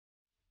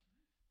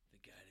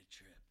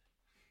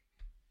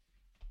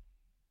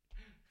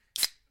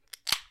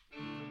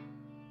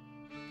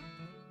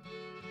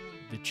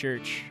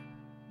church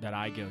that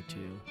I go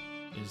to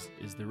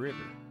is the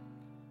river.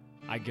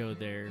 I go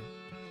there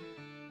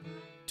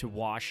to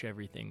wash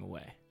everything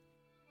away.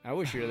 I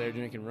wish you were there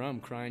drinking rum,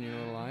 crying your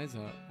little eyes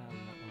out.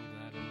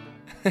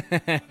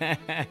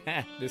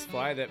 This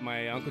fly that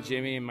my Uncle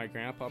Jimmy and my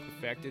grandpa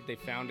perfected, they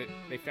found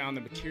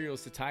the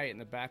materials to tie it in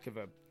the back of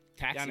a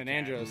taxi down in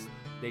Andros.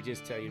 They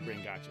just tell you to bring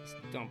gotchas.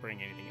 Don't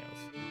bring anything else.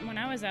 When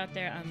I was out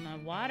there on the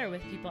water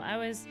with people,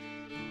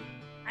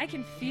 I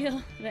can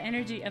feel the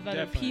energy of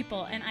other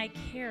people, and I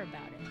care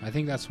about it. I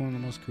think that's one of the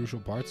most crucial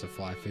parts of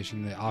fly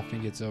fishing that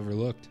often gets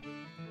overlooked.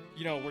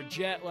 You know, we're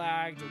jet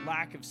lagged,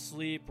 lack of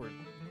sleep, we're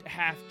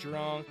half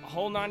drunk.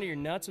 Holding on to your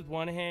nuts with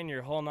one hand,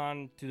 you're holding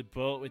on to the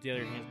boat with the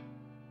other hand.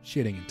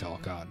 Shitting in tall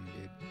cotton,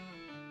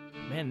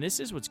 dude. Man, this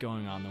is what's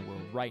going on in the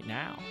world right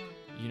now.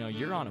 You know,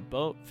 you're on a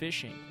boat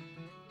fishing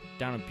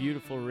down a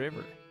beautiful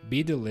river.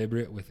 Be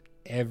deliberate with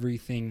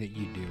everything that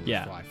you do with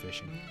fly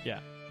fishing. Yeah.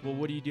 Well,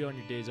 what do you do on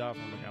your days off?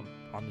 I'm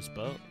on this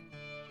boat.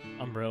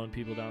 I'm rowing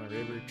people down the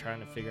river trying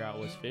to figure out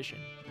what's fishing.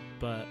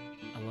 But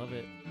I love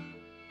it.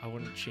 I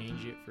wouldn't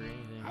change it for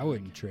anything. I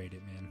wouldn't trade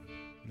it, man.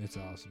 It's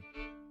awesome.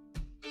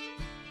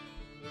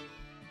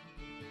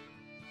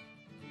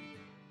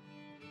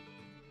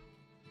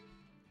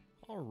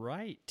 All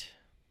right.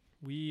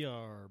 We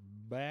are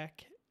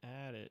back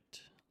at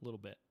it a little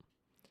bit.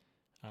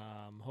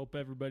 Hope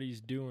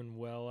everybody's doing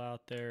well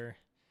out there.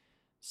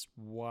 It's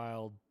a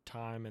wild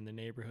time in the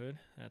neighborhood,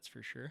 that's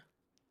for sure.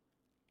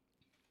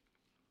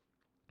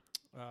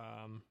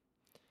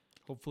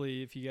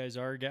 Hopefully, if you guys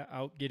are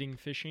out getting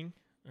fishing,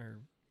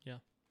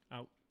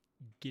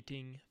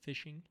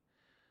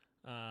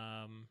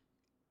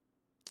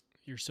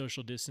 you're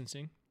social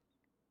distancing.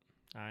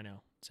 I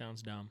know, it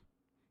sounds dumb,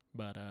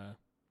 but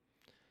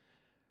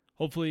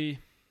hopefully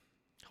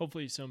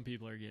some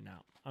people are getting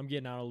out. I'm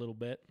getting out a little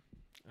bit,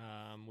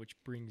 which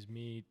brings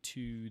me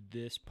to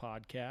this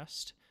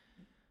podcast,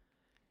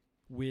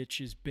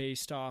 which is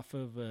based off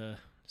of a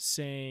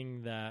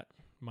saying that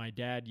my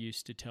dad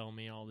used to tell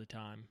me all the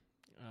time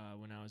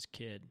when I was a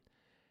kid.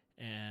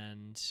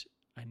 And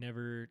I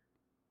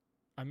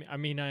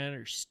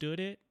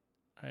understood it.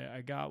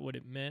 I got what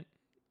it meant,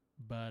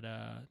 but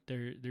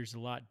there's a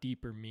lot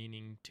deeper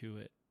meaning to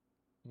it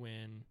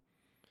when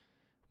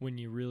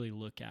you really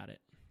look at it.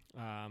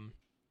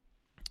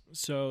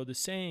 So the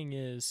saying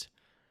is,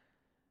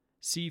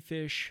 see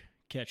fish,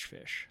 catch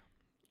fish.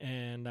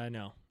 And I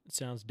know, it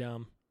sounds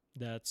dumb.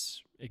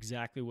 That's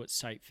exactly what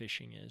sight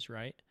fishing is,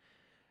 right?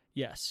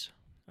 Yes.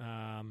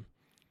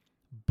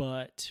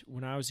 But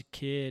when I was a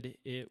kid,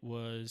 it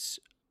was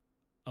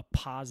a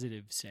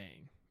positive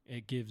saying.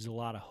 It gives a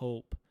lot of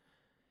hope.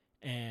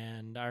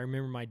 And I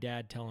remember my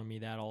dad telling me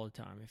that all the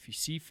time. If you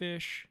see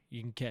fish,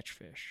 you can catch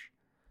fish.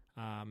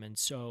 And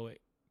so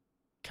it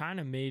kind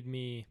of made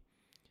me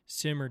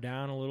simmer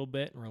down a little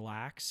bit and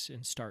relax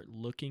and start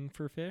looking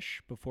for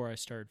fish before I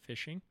started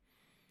fishing.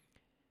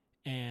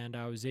 And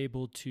I was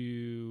able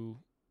to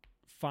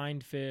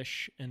find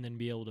fish and then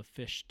be able to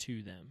fish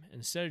to them.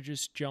 Instead of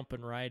just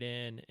jumping right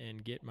in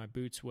and getting my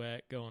boots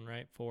wet, going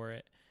right for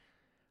it,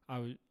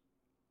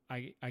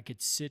 I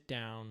could sit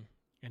down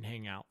and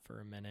hang out for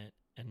a minute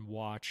and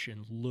watch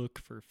and look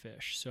for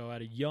fish. So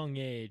at a young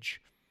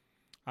age,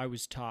 I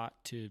was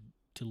taught to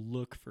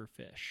look for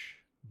fish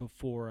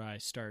before I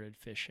started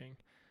fishing.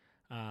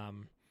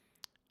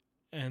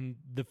 And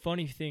the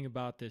funny thing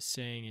about this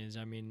saying is,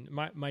 I mean,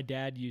 my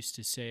dad used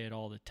to say it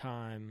all the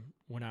time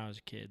when I was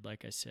a kid.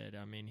 Like I said,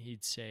 I mean,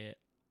 he'd say it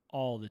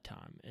all the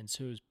time. And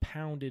so it was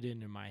pounded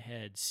into my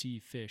head, see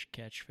fish,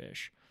 catch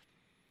fish.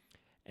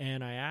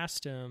 And I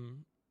asked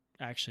him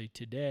actually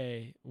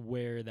today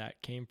where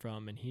that came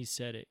from, and he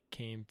said it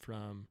came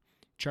from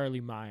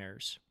Charlie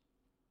Myers.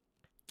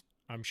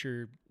 I'm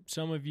sure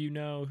some of you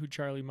know who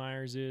Charlie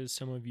Myers is,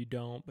 some of you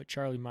don't, but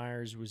Charlie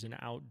Myers was an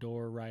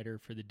outdoor writer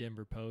for the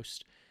Denver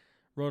Post.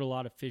 Wrote a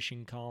lot of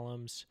fishing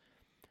columns,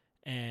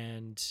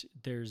 and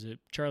there's a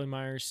Charlie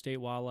Myers State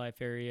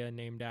Wildlife Area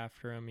named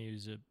after him. He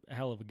was a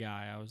hell of a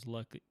guy. I was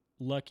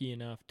lucky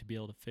enough to be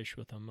able to fish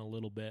with him a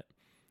little bit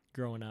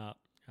growing up.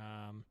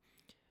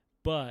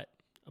 But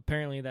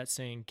apparently that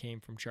saying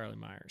came from Charlie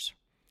Myers.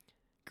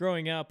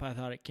 Growing up, I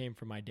thought it came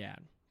from my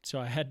dad.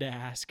 So I had to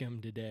ask him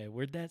today,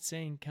 where'd that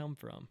saying come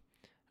from?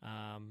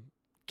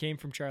 Came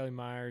from Charlie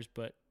Myers,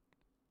 but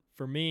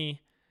for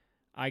me,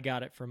 I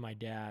got it from my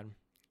dad.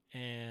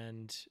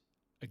 And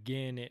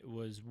again, it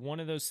was one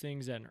of those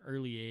things at an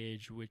early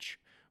age, which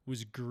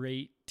was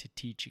great to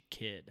teach a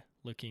kid,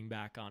 looking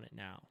back on it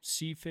now.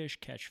 See fish,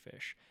 catch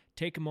fish.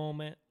 Take a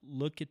moment,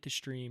 look at the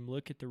stream,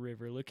 look at the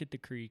river, look at the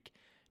creek,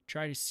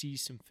 try to see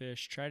some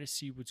fish, try to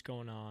see what's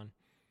going on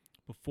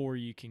before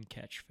you can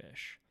catch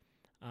fish.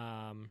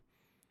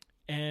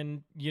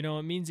 And, you know,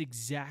 it means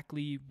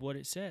exactly what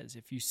it says.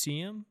 If you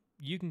see them,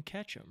 you can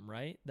catch them,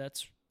 right?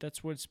 That's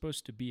what it's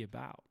supposed to be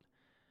about.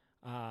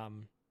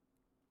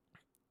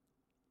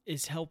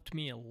 It's helped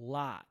me a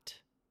lot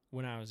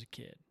when I was a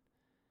kid.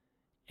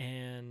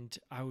 and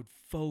I would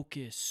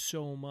focus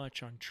so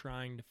much on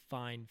trying to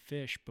find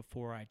fish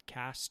before I'd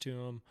cast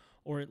to them,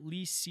 or at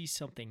least see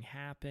something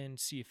happen,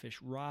 see a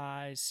fish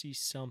rise, see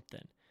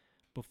something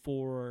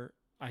before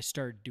I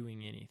started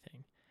doing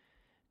anything.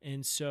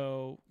 And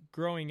so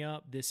growing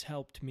up, this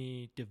helped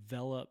me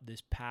develop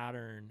this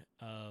pattern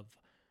of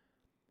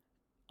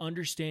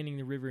understanding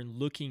the river and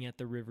looking at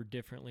the river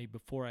differently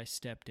before I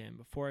stepped in,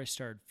 before I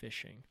started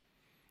fishing.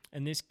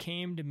 And this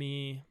came to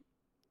me,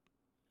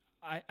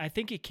 I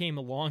think it came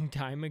a long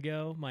time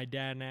ago. My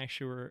dad and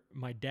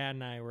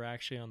I were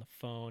actually on the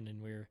phone,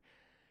 and we were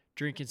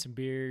drinking some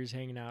beers,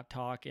 hanging out,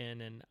 talking,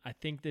 and I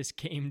think this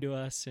came to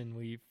us and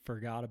we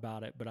forgot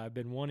about it, but I've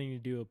been wanting to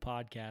do a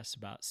podcast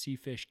about see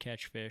fish,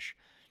 catch fish.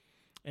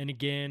 And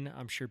again,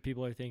 I'm sure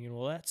people are thinking,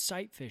 well, that's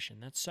sight fishing.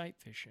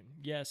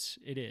 Yes,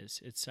 it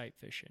is. It's sight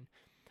fishing.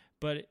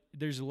 But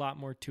there's a lot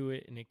more to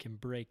it, and it can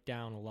break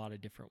down a lot of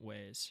different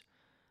ways.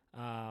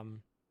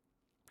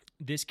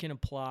 This can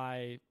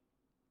apply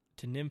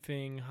to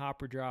nymphing,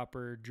 hopper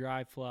dropper,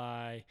 dry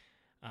fly,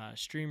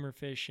 streamer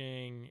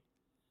fishing.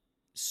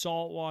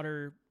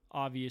 Saltwater,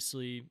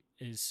 obviously,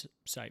 is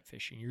sight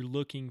fishing. You're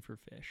looking for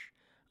fish.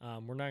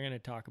 We're not going to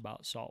talk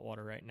about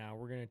saltwater right now.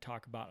 We're going to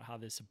talk about how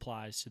this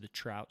applies to the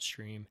trout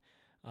stream,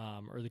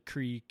 or the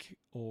creek,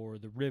 or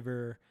the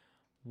river,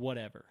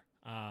 whatever.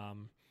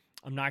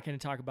 I'm not going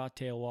to talk about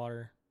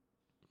tailwater.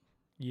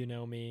 You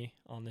know me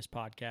on this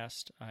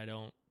podcast. I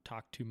don't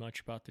talk too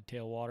much about the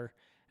tailwater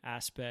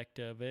aspect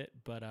of it,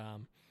 but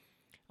I'm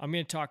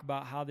going to talk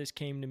about how this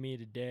came to me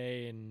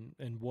today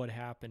and what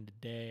happened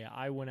today.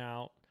 I went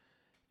out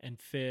and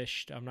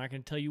fished. I'm not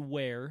going to tell you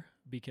where,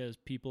 because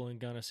people in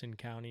Gunnison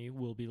County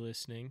will be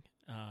listening.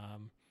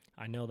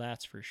 I know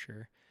that's for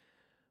sure.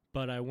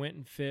 But I went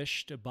and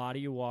fished a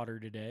body of water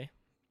today.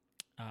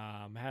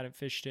 Hadn't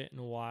fished it in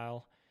a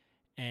while.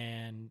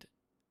 And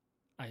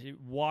I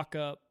walk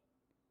up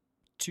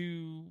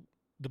to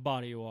the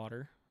body of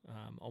water.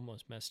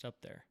 Almost messed up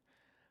there.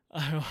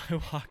 I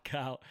walk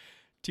out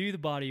to the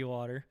body of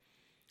water,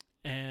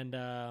 and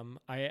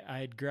I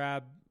had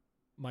grabbed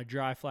my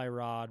dry fly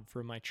rod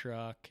from my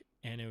truck,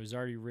 and it was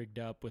already rigged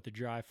up with a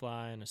dry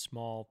fly and a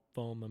small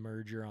foam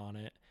emerger on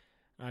it.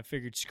 And I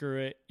figured, screw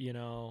it,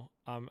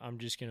 I'm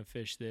just going to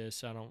fish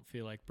this. I don't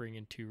feel like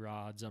bringing two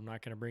rods. I'm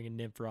not going to bring a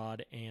nymph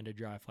rod and a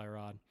dry fly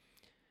rod.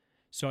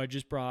 So I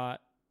just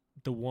brought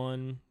the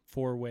 1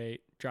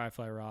 4-weight dry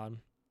fly rod,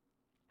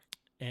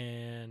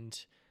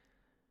 and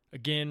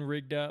again,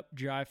 rigged up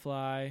dry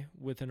fly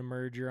with an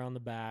emerger on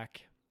the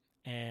back,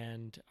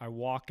 and I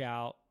walk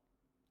out,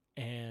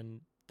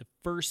 and the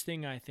first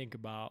thing I think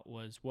about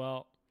was,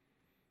 well,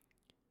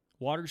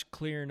 water's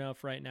clear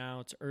enough right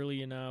now. It's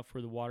early enough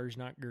where the water's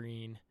not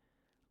green.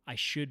 I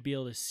should be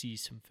able to see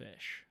some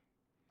fish.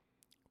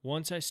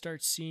 Once I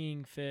start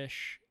seeing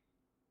fish,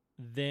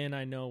 then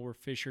I know where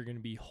fish are going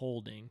to be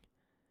holding,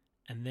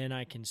 and then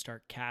I can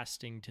start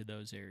casting to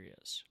those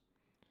areas.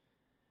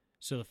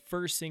 So the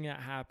first thing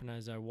that happened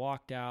is I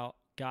walked out,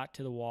 got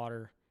to the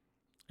water,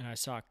 and I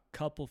saw a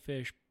couple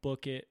fish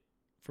book it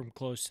from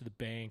close to the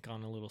bank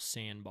on a little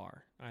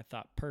sandbar. I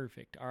thought,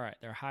 perfect. All right,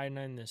 they're hiding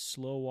in this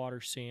slow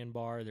water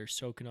sandbar. They're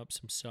soaking up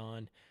some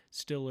sun.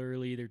 Still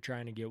early. They're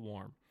trying to get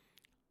warm.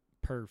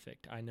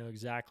 Perfect. I know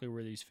exactly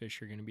where these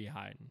fish are going to be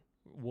hiding.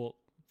 Well,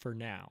 for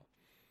now.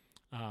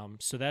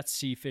 So that's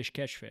see fish,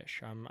 catch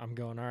fish. I'm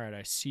going, all right,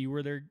 I see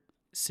where they're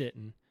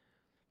sitting.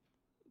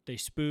 They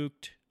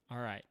spooked. All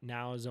right,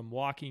 now as I'm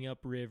walking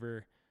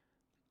upriver,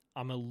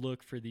 I'm going to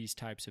look for these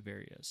types of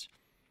areas.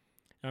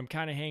 And I'm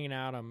kind of hanging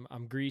out.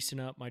 I'm greasing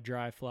up my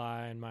dry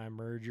fly and my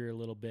emerger a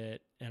little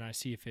bit, and I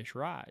see a fish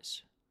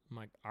rise. I'm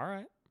like, all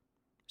right,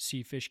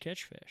 see fish,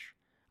 catch fish.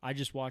 I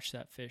just watched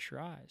that fish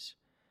rise.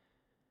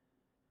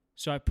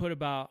 So I put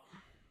about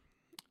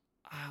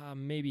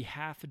maybe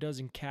half a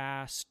dozen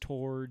casts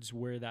towards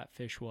where that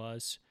fish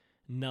was.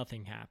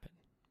 Nothing happened.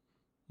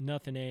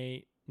 Nothing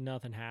ate.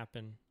 Nothing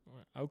happened.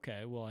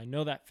 Okay, well, I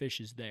know that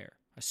fish is there.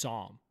 I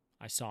saw him.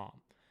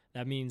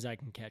 That means I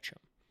can catch him.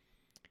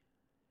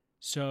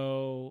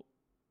 So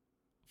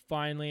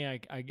finally,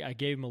 I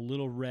gave him a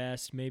little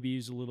rest. Maybe he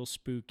was a little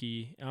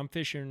spooky. I'm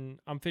fishing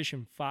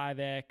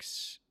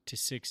 5X to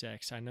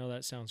 6X. I know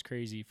that sounds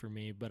crazy for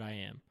me, but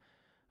I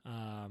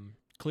am.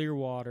 Clear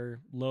water,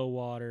 low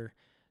water,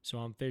 so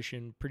I'm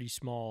fishing pretty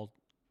small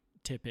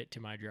tippet to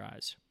my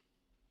dries.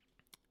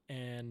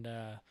 And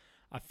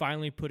I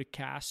finally put a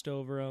cast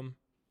over him.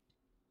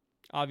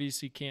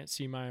 Obviously can't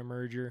see my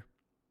emerger.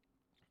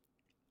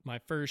 My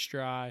first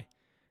dry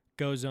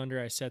goes under,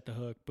 I set the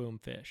hook, boom,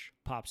 fish.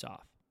 Pops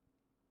off.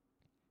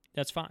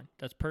 That's fine.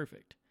 That's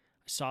perfect.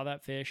 I saw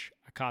that fish.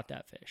 I caught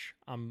that fish.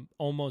 I'm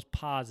almost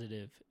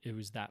positive it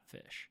was that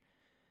fish.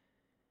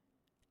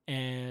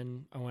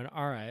 And I went,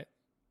 all right,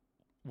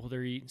 well,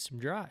 they're eating some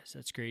dries.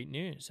 That's great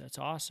news. That's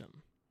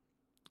awesome.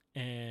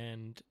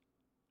 And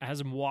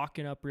as I'm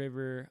walking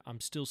upriver,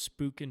 I'm still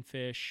spooking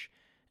fish,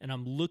 and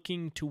I'm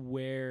looking to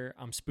where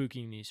I'm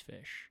spooking these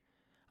fish.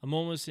 I'm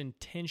almost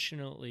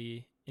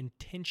intentionally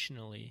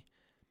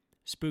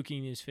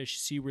spooking these fish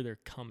to see where they're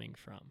coming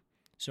from,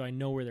 so I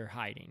know where they're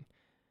hiding.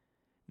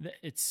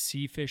 It's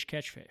see fish,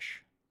 catch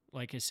fish.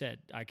 Like I said,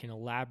 I can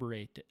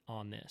elaborate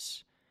on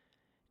this.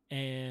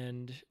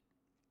 And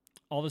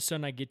all of a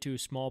sudden I get to a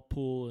small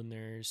pool and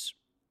there's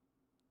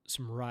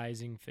some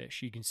rising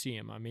fish. You can see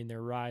them. I mean,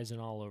 they're rising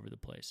all over the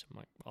place. I'm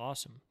like,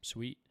 awesome,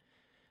 sweet.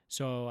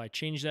 So I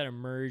changed that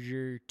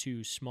emerger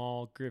to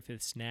small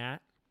Griffith's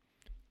gnat,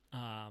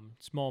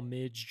 small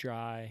midge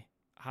dry,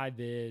 high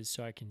vis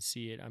so I can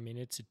see it. I mean,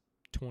 it's a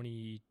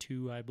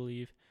 22, I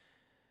believe.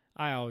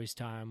 I always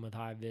tie them with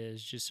high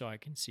vis just so I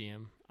can see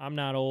them. I'm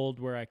not old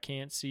where I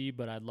can't see,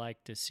 but I'd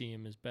like to see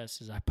them as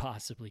best as I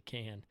possibly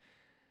can.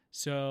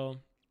 So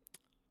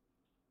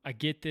I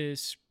get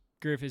this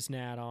Griffith's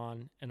gnat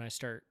on, and I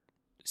start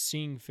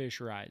seeing fish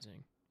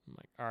rising. I'm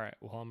like, all right,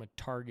 well, I'm going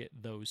to target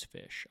those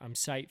fish. I'm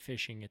sight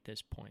fishing at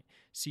this point.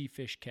 See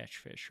fish, catch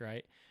fish,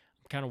 right?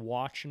 I'm kind of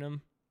watching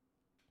them,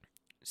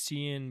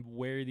 seeing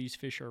where these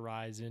fish are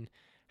rising,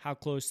 how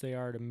close they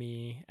are to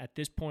me. At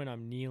this point,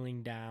 I'm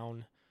kneeling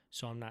down,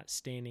 so I'm not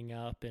standing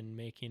up and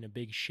making a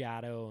big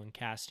shadow and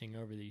casting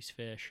over these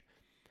fish.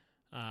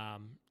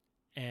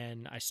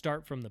 And I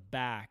start from the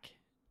back.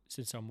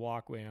 Since I'm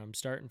walkway, I'm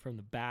starting from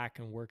the back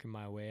and working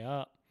my way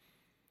up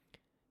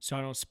so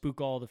I don't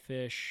spook all the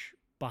fish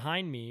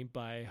behind me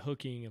by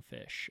hooking a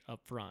fish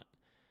up front.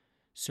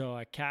 So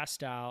I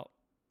cast out,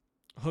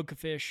 hook a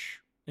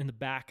fish in the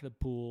back of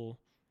the pool,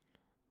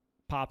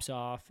 pops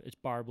off, it's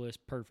barbless,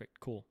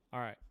 perfect, cool. All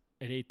right,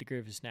 it ate the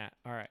Griffith's gnat.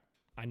 All right,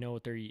 I know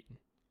what they're eating.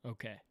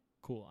 Okay,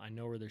 cool, I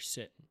know where they're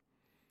sitting.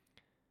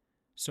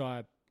 So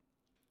I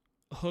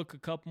hook a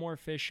couple more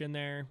fish in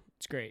there.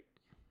 It's great.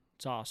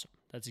 It's awesome.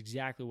 That's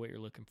exactly what you're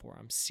looking for.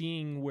 I'm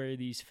seeing where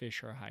these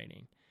fish are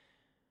hiding.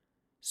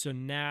 So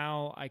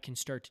now I can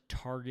start to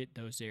target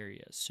those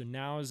areas. So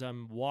now as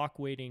I'm walk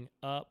wading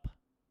up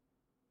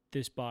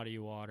this body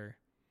of water,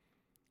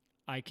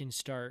 I can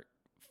start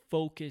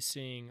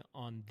focusing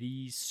on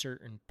these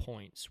certain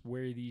points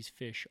where these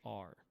fish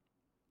are.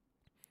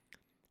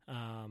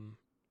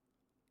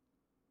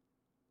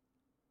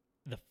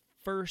 The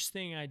first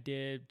thing I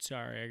did,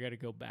 sorry, I got to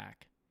go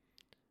back.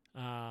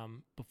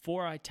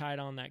 Before I tied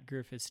on that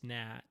Griffith's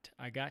gnat,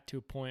 I got to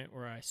a point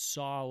where I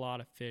saw a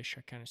lot of fish.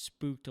 I kind of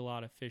spooked a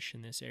lot of fish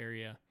in this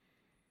area.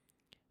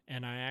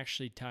 And I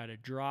actually tied a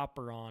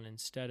dropper on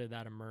instead of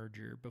that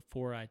emerger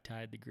before I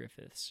tied the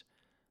Griffiths.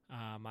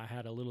 I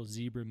had a little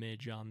zebra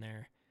midge on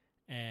there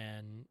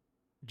and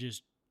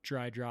just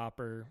dry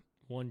dropper,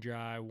 one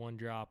dry, one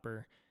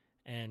dropper,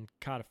 and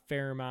caught a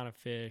fair amount of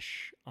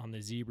fish on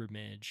the zebra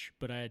midge.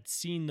 But I had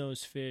seen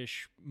those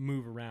fish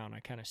move around. I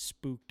kind of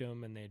spooked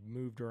them and they'd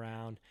moved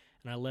around,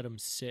 and I let them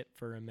sit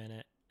for a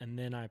minute, and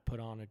then I put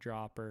on a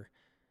dropper,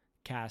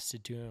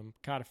 casted to them,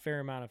 caught a fair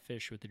amount of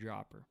fish with the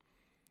dropper.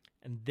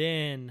 And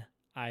then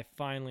I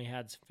finally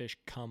had some fish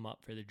come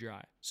up for the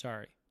dry.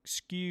 Sorry,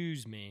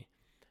 excuse me,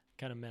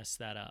 kind of messed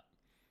that up.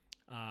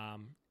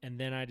 And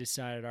then I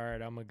decided, all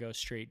right, I'm going to go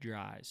straight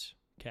dries.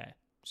 Okay,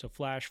 so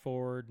flash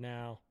forward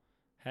now.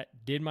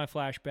 Did my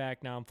flashback,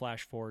 now I'm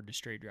flash forward to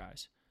straight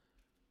dries.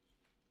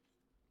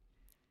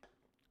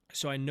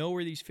 So I know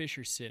where these fish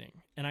are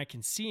sitting, and I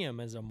can see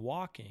them as I'm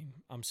walking.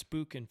 I'm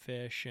spooking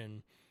fish,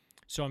 and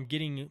so I'm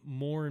getting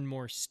more and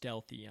more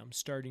stealthy. I'm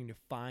starting to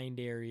find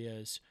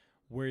areas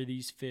where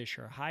these fish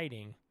are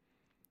hiding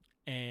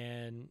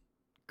and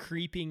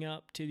creeping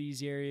up to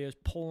these areas,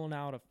 pulling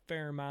out a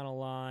fair amount of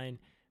line,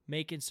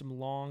 making some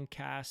long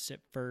casts at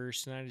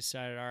first, and I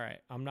decided, all right,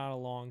 I'm not a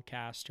long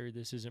caster.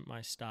 This isn't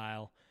my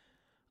style.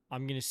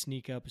 I'm going to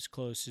sneak up as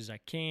close as I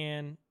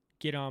can,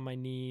 get on my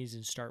knees,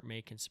 and start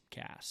making some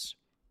casts.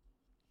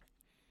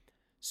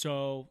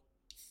 So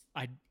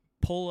I'd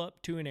pull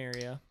up to an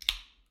area,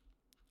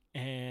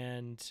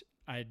 and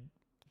I'd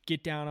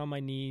get down on my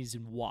knees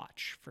and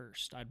watch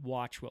first. I'd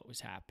watch what was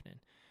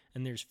happening.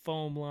 And there's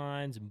foam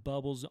lines and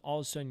bubbles. All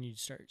of a sudden, you'd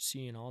start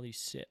seeing all these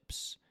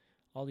sips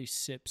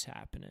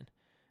happening.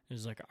 It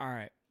was like, all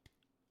right,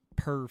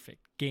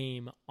 perfect,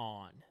 game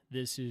on.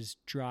 This is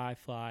dry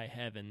fly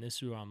heaven.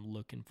 This is what I'm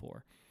looking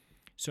for.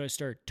 So I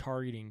started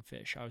targeting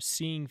fish. I was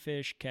seeing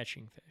fish,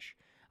 catching fish.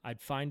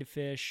 I'd find a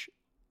fish,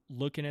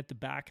 looking at the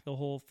back of the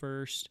hole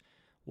first,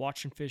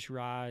 watching fish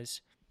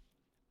rise,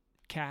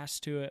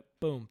 cast to it,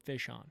 boom,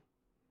 fish on.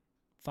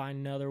 Find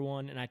another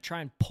one, and I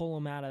try and pull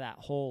them out of that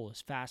hole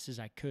as fast as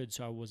I could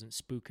so I wasn't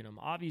spooking them.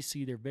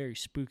 Obviously, they're very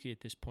spooky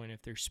at this point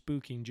if they're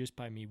spooking just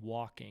by me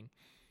walking.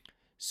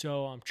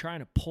 So I'm trying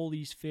to pull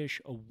these fish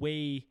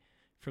away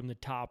from the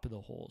top of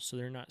the hole so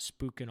they're not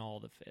spooking all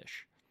the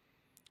fish.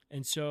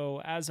 And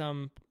so as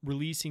I'm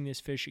releasing this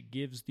fish, it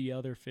gives the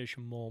other fish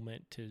a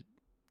moment to,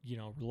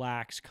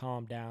 relax,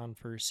 calm down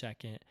for a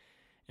second.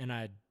 And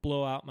I'd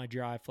blow out my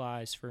dry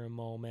flies for a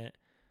moment,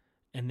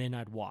 and then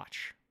I'd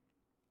watch.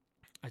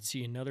 I'd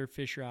see another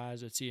fish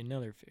rise. I'd see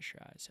another fish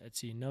rise. I'd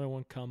see another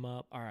one come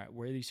up. All right,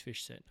 where are these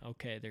fish sitting?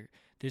 Okay,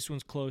 this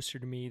one's closer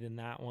to me than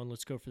that one.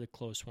 Let's go for the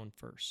close one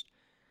first.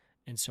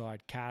 And so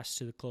I'd cast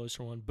to the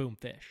closer one. Boom,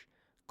 fish.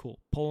 Cool.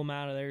 Pull him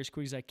out of there as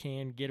quick as I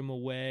can. Get him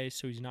away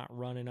so he's not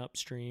running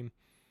upstream.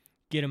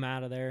 Get him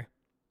out of there.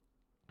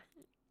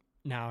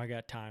 now I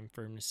got time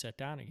for him to set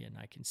down again.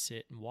 I can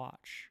sit and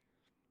watch.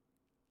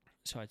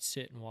 So I'd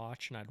sit and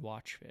watch, and I'd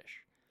watch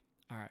fish.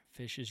 All right,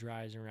 fish is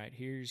rising right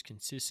here. He's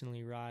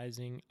consistently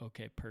rising.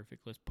 Okay,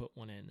 perfect. Let's put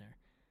one in there.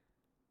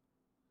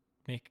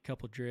 Make a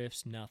couple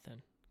drifts,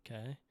 nothing.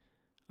 Okay.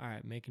 All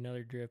right, make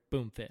another drift.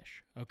 Boom,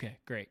 fish. Okay,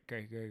 great.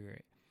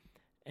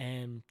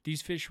 And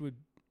these fish would,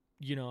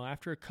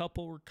 after a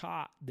couple were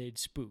caught, they'd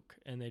spook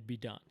and they'd be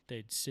done.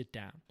 They'd sit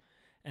down.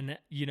 And,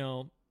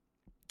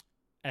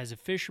 as a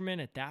fisherman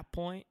at that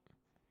point,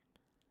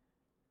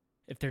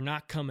 if they're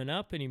not coming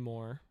up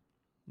anymore,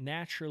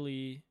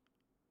 naturally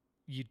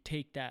you'd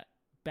take that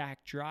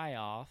back dry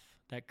off,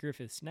 that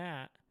Griffith's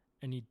gnat,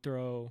 and you'd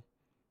throw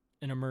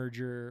an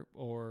emerger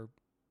or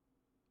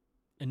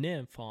a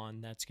nymph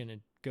on that's going to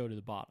go to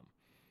the bottom.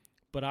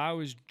 But I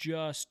was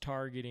just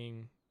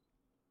targeting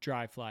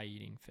dry fly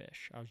eating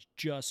fish. I was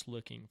just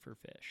looking for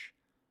fish.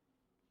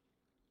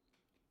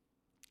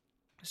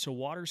 So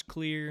water's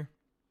clear.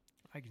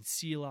 I can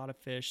see a lot of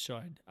fish.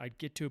 So I'd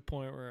get to a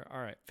point where,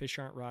 all right, fish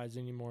aren't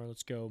rising anymore.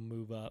 Let's go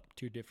move up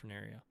to a different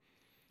area.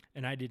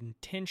 And I did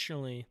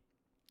intentionally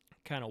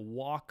kind of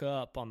walk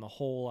up on the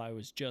hole I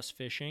was just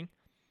fishing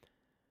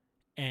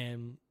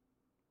and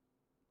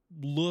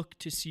look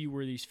to see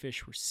where these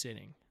fish were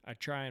sitting. I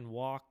try and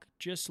walk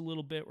just a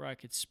little bit where I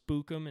could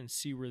spook them and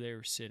see where they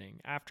were sitting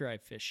after I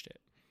fished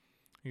it.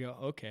 You go,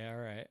 okay, all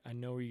right, I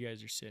know where you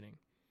guys are sitting.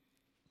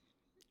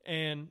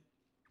 And,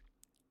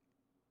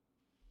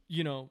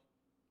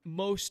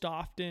 most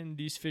often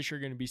these fish are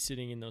going to be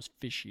sitting in those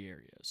fishy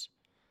areas.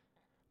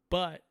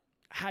 But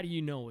how do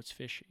you know it's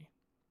fishy?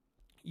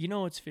 You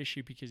know it's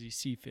fishy because you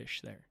see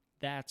fish there.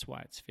 That's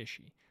why it's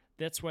fishy.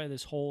 That's why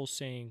this whole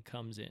saying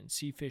comes in.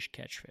 See fish,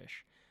 catch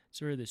fish.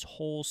 So where this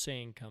whole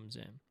saying comes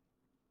in.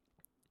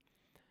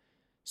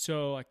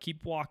 So I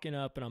keep walking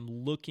up and I'm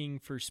looking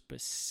for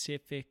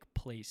specific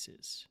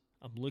places.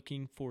 I'm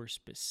looking for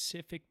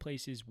specific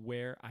places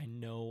where I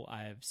know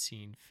I have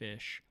seen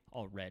fish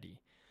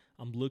already.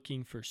 I'm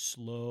looking for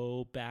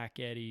slow back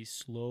eddies,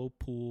 slow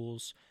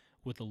pools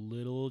with a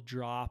little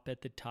drop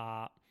at the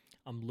top.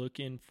 I'm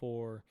looking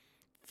for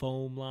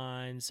foam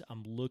lines.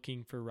 I'm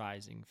looking for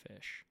rising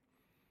fish.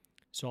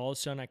 So all of a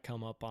sudden I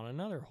come up on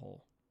another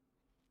hole.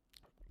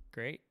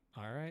 Great.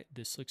 All right.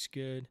 This looks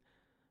good.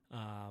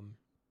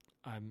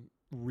 I'm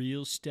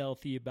real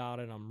stealthy about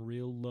it. I'm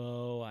real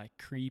low. I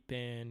creep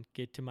in,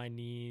 get to my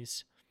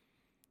knees,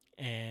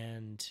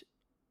 and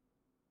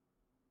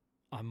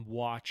I'm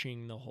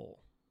watching the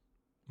hole.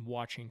 I'm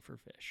watching for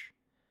fish.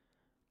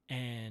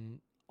 And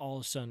all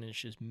of a sudden it's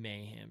just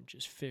mayhem.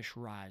 Just fish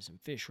rising.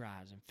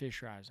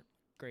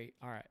 Great.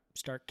 All right.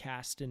 Start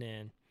casting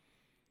in.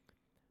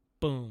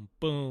 Boom,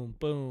 boom,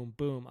 boom,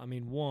 boom. I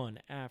mean, one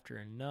after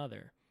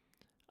another.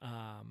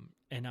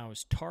 And I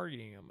was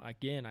targeting them.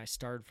 Again, I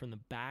started from the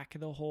back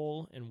of the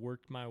hole and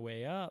worked my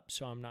way up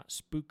so I'm not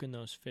spooking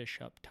those fish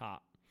up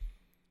top.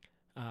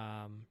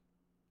 I'm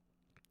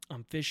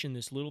fishing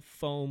this little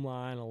foam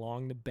line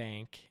along the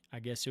bank. I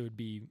guess it would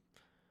be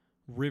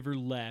river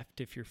left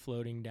if you're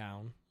floating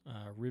down,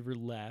 river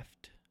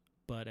left.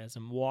 But as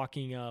I'm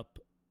walking up,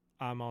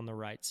 I'm on the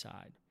right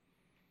side.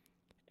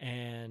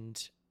 And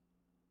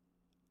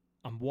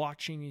I'm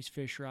watching these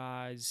fish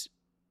rise.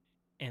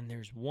 And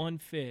there's one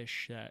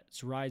fish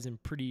that's rising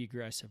pretty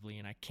aggressively,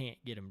 and I can't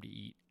get him to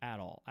eat at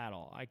all.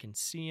 I can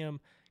see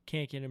him,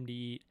 can't get him to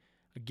eat.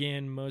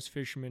 Again, most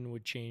fishermen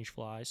would change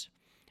flies.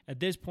 At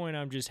this point,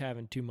 I'm just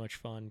having too much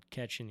fun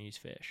catching these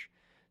fish.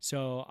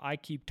 So I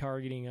keep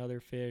targeting other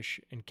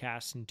fish and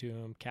casting to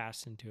them,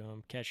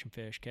 catching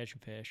fish.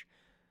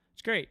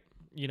 It's great.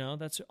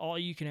 That's all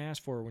you can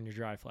ask for when you're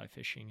dry fly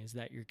fishing is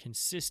that you're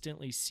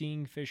consistently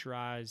seeing fish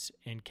rise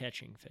and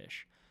catching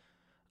fish.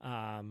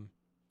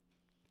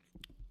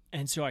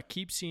 And so I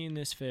keep seeing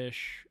these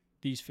fish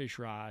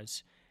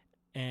rise,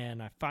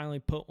 and I finally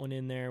put one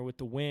in there with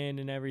the wind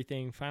and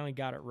everything, finally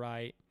got it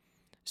right.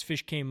 This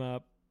fish came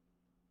up,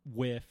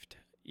 whiffed.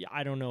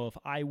 I don't know if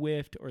I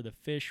whiffed or the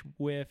fish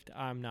whiffed.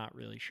 I'm not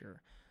really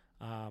sure.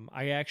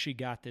 I actually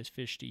got this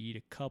fish to eat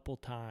a couple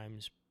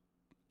times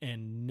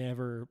and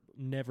never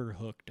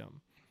hooked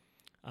him.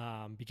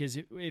 Because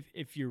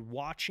if you're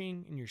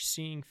watching and you're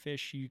seeing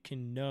fish, you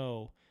can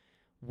know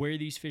where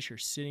these fish are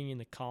sitting in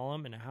the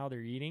column and how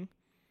they're eating.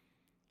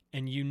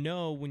 And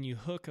when you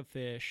hook a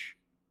fish,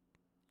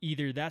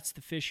 either that's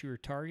the fish you were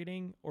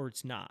targeting or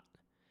it's not.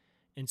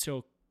 And so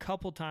a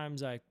couple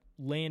times I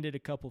landed a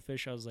couple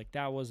fish. I was like,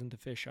 that wasn't the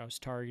fish I was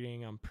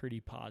targeting. I'm pretty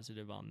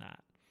positive on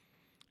that.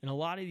 And a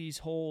lot of these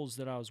holes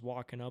that I was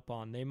walking up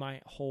on, they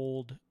might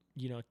hold,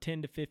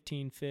 10 to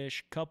 15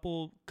 fish.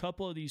 Couple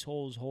of these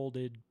holes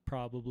they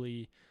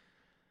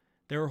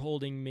were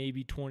holding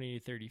maybe 20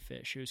 to 30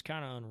 fish. It was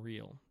kind of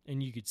unreal.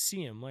 And you could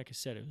see them. Like I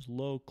said, it was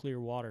low, clear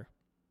water.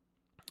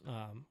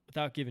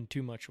 Without giving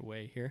too much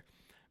away here,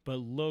 but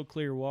low,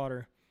 clear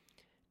water.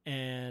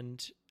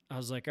 And I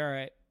was like, all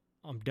right,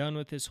 I'm done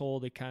with this hole.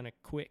 They kind of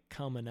quit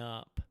coming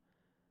up.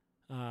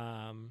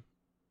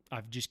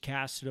 I've just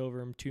casted over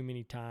them too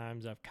many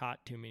times. I've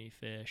caught too many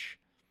fish.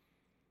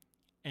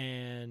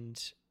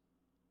 And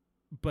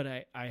but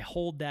I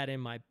hold that in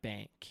my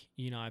bank.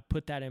 I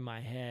put that in my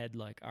head,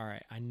 like, all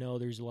right, I know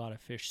there's a lot of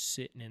fish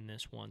sitting in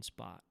this one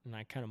spot. And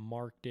I kind of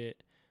marked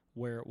it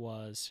where it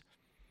was.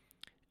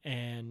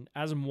 And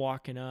as I'm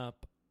walking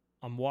up,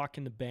 I'm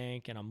walking the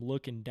bank and I'm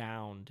looking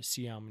down to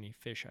see how many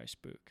fish I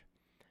spook.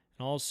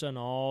 And all of a sudden,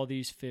 all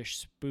these fish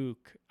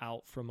spook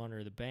out from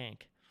under the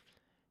bank.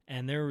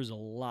 And there was a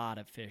lot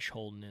of fish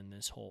holding in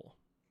this hole.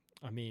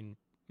 I mean,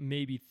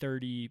 maybe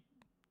 30,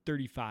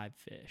 35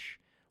 fish.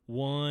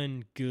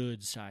 One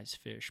good sized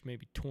fish,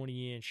 maybe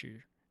 20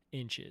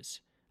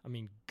 inches. I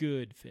mean,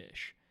 good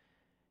fish.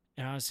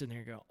 And I was sitting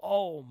there going,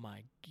 oh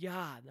my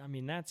God. I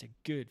mean, that's a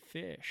good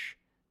fish.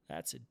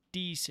 That's a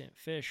decent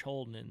fish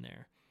holding in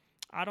there.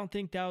 I don't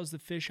think that was the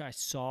fish I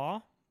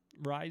saw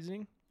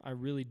rising. I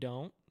really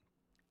don't.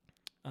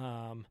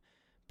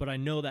 But I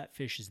know that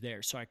fish is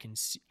there, so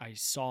I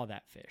saw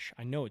that fish.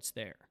 I know it's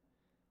there.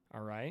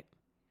 All right?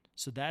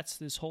 So that's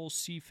this whole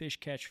see fish,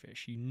 catch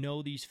fish. You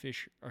know these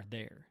fish are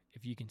there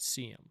if you can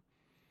see them.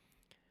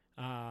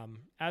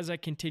 As I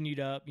continued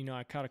up,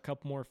 I caught a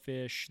couple more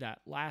fish.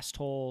 That last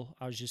hole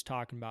I was just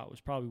talking about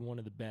was probably one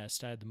of the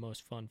best. I had the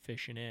most fun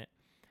fishing it.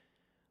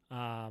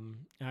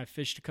 I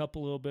fished a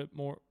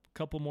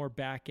couple more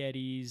back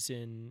eddies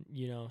and,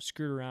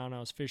 screwed around. I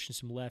was fishing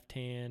some left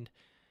hand,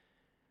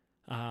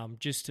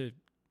 just to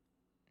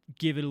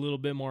give it a little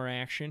bit more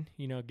action,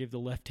 give the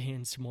left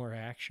hand some more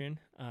action,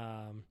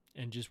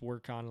 and just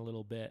work on a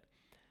little bit.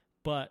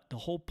 But the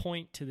whole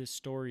point to this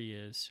story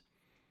is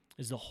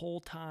the whole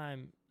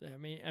time,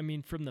 I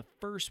mean, from the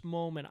first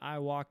moment I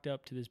walked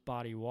up to this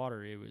body of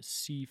water, it was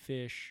see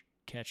fish,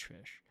 catch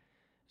fish.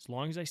 As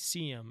long as I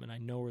see them and I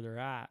know where they're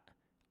at,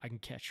 I can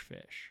catch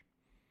fish.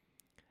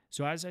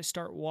 So as I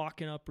start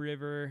walking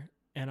upriver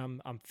and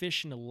I'm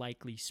fishing the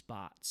likely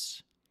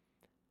spots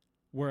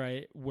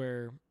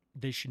where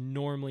they should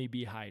normally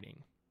be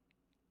hiding,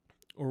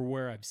 or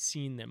where I've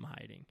seen them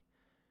hiding,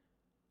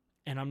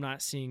 and I'm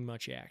not seeing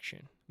much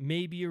action.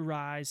 Maybe a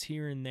rise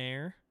here and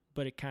there,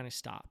 but it kind of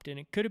stopped. And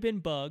it could have been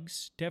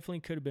bugs. Definitely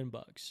could have been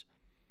bugs.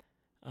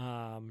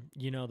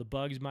 The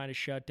bugs might have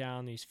shut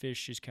down. These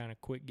fish just kind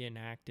of quit getting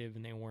active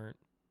and they weren't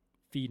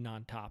feeding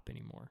on top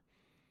anymore.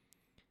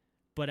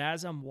 But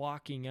as I'm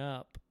walking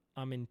up,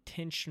 I'm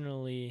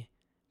intentionally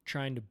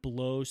trying to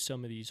blow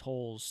some of these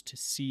holes to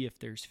see if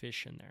there's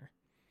fish in there.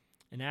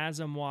 And as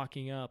I'm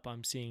walking up,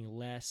 I'm seeing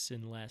less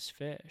and less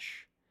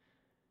fish.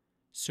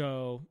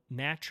 So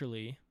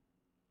naturally,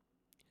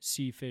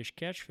 see fish,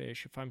 catch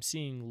fish, if I'm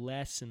seeing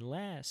less and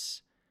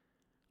less,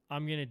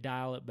 I'm going to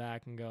dial it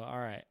back and go, all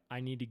right, I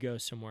need to go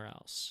somewhere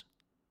else.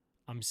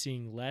 I'm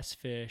seeing less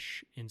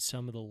fish in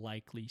some of the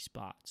likely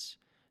spots.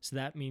 So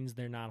that means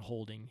they're not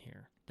holding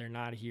here. They're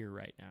not here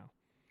right now.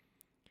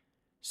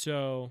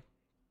 So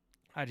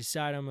I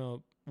decide I'm going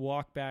to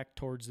walk back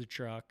towards the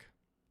truck.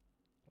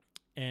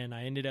 And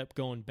I ended up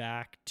going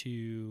back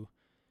to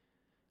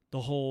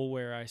the hole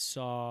where I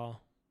saw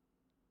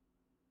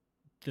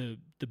the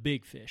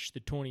big fish, the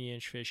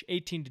 20-inch fish,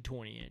 18 to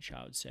 20-inch,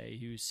 I would say.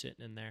 He was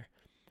sitting in there.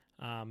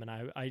 And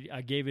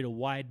I gave it a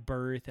wide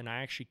berth, and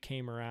I actually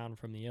came around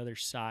from the other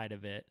side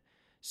of it.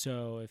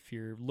 So if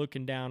you're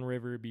looking down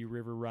river, it'd be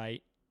river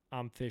right.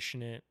 I'm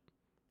fishing it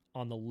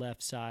on the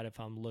left side if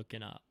I'm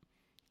looking up.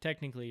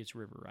 Technically, it's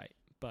river right,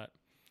 but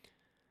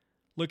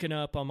looking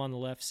up, I'm on the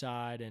left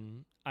side,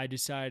 and I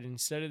decided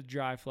instead of the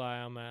dry fly,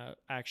 I'm going to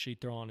actually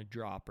throw on a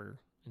dropper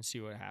and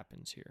see what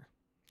happens here.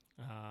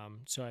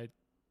 So I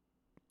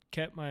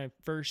kept my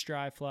first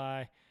dry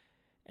fly,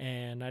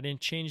 and I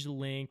didn't change the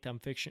length. I'm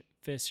fishing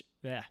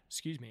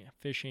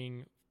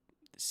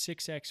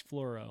 6X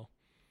fluoro,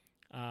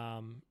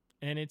 and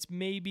it's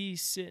maybe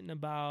sitting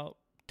about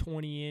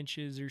 20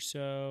 inches or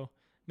so,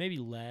 maybe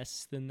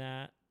less than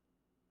that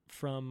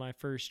from my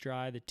first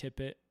dry, the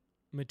tippet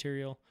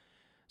material.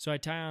 So I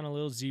tie on a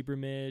little zebra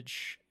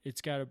midge.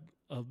 It's got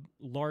a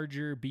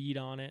larger bead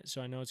on it,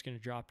 so I know it's going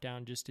to drop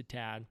down just a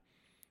tad.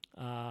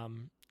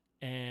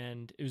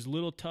 And it was a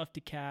little tough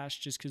to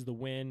cast just because of the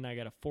wind. I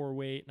got a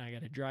 4-weight and I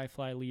got a dry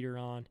fly leader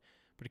on,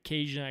 but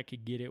occasionally I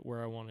could get it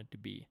where I wanted to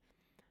be.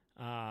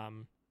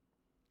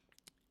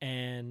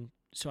 And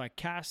so I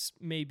cast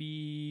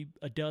maybe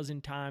a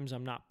dozen times.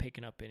 I'm not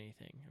picking up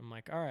anything. I'm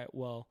like, all right,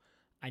 well,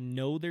 I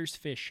know there's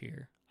fish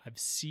here. I've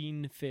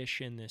seen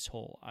fish in this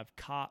hole. I've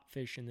caught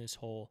fish in this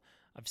hole.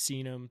 I've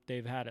seen them.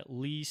 They've had at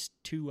least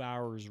 2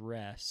 hours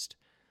rest.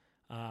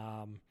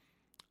 I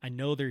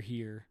know they're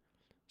here.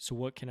 So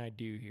what can I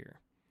do here?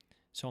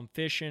 So I'm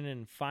fishing,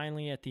 and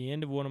finally at the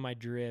end of one of my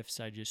drifts,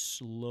 I just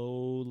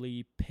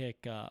slowly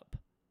pick up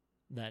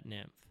that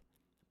nymph.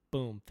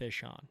 Boom,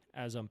 fish on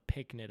as I'm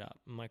picking it up.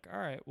 I'm like, all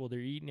right, well, they're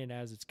eating it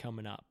as it's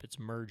coming up. It's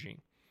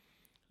merging.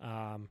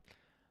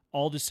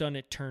 All of a sudden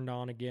it turned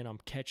on again. I'm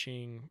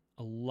catching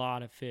a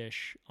lot of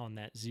fish on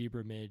that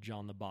zebra midge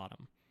on the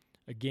bottom.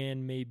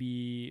 Again,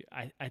 maybe,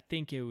 I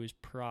think it was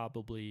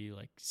probably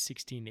like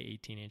 16 to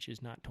 18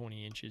 inches, not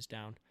 20 inches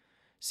down.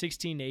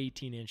 16 to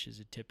 18 inches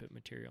of tippet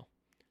material.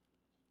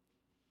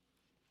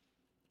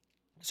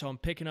 So I'm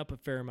picking up a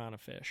fair amount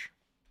of fish.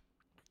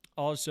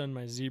 All of a sudden,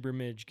 my zebra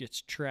midge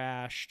gets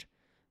trashed.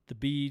 the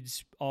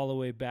bead's all the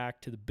way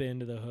back to the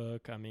bend of the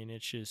hook. I mean,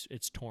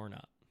 it's torn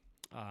up.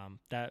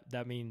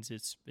 That means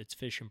it's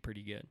fishing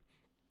pretty good.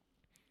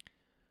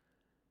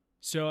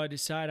 So I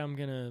decide I'm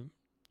gonna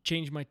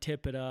change my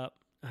tippet up.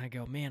 I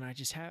go, man, I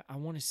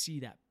want to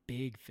see that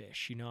big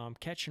fish. You know, I'm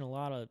catching a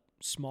lot of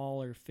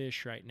smaller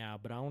fish right now,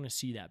 but I want to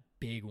see that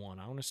big one.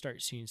 I want to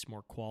start seeing some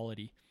more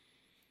quality.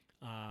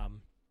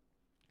 I'm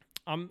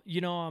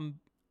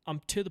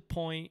to the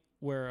point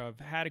where I've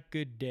had a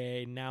good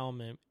day. Now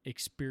I'm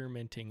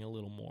experimenting a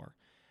little more.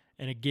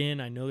 And again,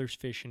 I know there's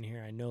fish in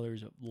here. I know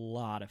there's a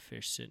lot of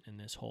fish sitting in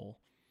this hole.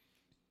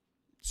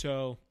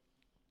 So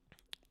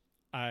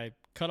I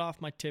cut off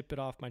my tippet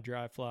off my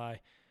dry fly,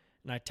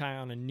 and I tie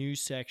on a new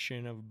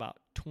section of about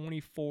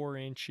 24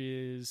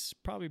 inches,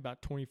 probably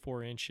about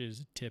 24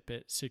 inches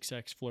tippet,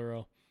 6X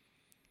fluoro.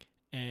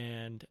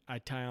 And I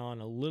tie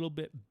on a little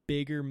bit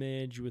bigger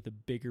midge with a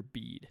bigger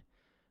bead.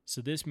 So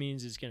this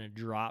means it's going to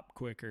drop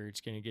quicker. It's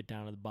going to get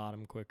down to the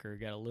bottom quicker.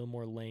 Got a little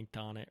more length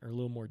on it, or a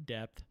little more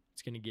depth.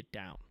 It's going to get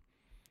down.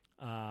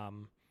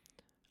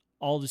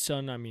 All of a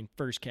sudden, I mean,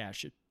 first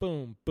cast, it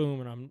boom, boom,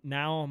 and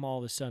I'm all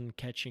of a sudden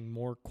catching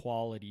more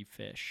quality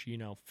fish,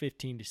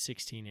 15 to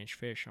 16 inch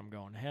fish. I'm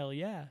going, hell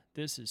yeah,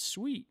 this is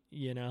sweet.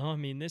 I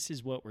mean, this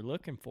is what we're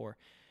looking for.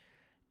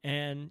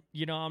 And,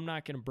 I'm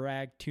not going to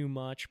brag too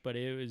much, but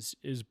it was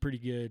a pretty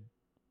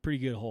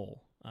good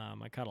hole.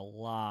 I caught a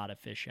lot of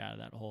fish out of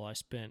that hole. I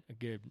spent a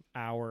good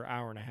hour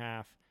and a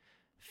half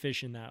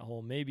fishing that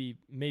hole, maybe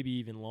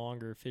even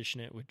longer,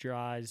 fishing it with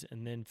dries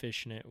and then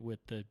fishing it with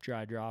the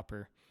dry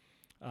dropper.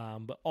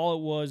 But all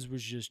it was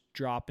just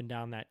dropping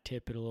down that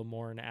tippet a little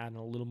more and adding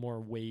a little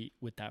more weight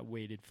with that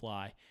weighted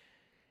fly.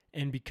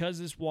 And because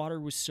this water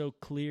was so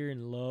clear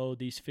and low,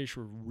 these fish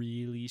were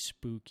really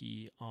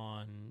spooky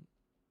on,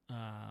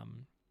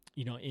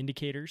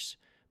 indicators,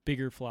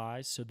 bigger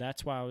flies. So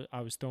that's why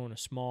I was throwing a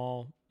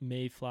small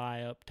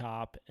mayfly up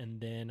top, and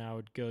then I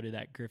would go to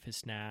that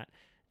Griffiths gnat,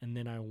 and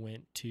then I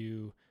went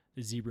to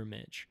the zebra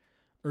midge.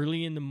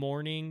 Early in the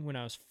morning when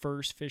I was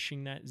first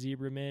fishing that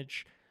zebra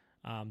midge,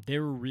 they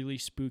were really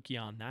spooky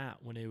on that.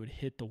 When they would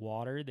hit the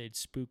water, they'd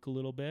spook a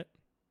little bit.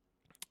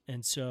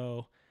 And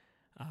so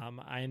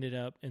I ended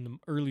up in the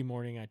early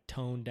morning, I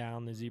toned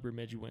down the zebra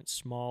midge, went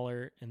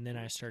smaller, and then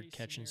I started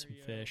catching some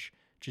fish,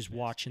 just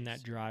watching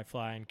that dry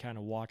fly and kind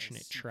of watching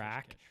it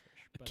track.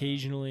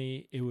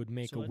 Occasionally, it would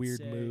make a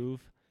weird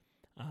move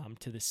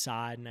to the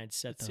side, and I'd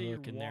set the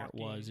hook, and there it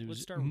was. It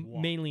was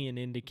mainly an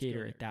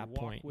indicator at that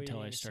point until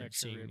I started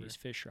seeing these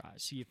fish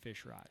rise. See a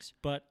fish rise.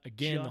 But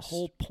again, the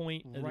whole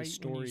point of the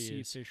story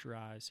is fish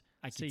rise.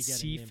 I could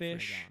see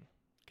fish,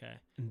 okay,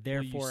 and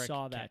therefore I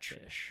saw that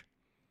fish.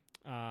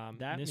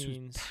 That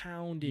means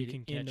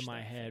pounded into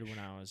my head when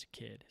I was a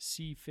kid.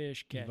 See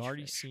fish, catch. You've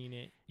already seen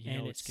it,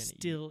 and it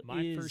still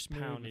is first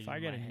pounded. If I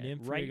got a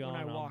nymph rig on,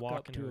 I walk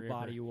up to a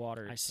body of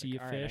water, I see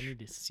a fish. I need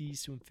to see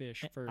some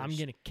fish first. I'm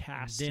gonna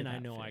cast. Then I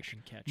know I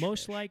can catch.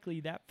 Most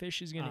likely, that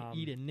fish is gonna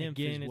eat a nymph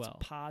as well.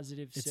 It's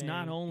positive. It's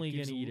not only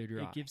gonna eat a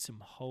dry. It gives some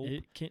hope.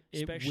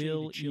 It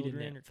will eat a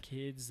nymph.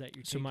 Kids that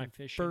you're taking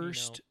fish. So my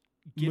first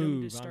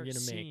move I'm going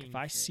to make, if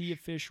I see a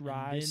fish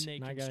rise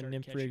and I got a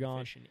nymph rig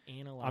on,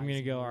 I'm going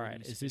to go, all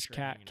right, is this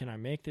cat, can I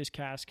make this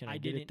cast? Can I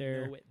get it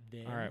there?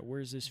 All right,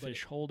 where's this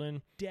fish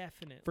holding?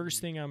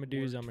 First thing I'm going to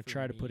do is I'm going to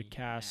try to put a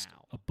cast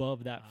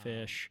above that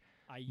fish.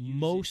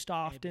 Most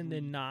often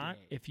than not,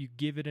 if you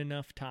give it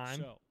enough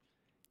time,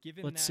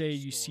 let's say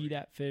you see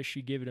that fish,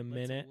 you give it a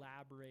minute,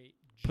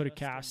 put a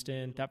cast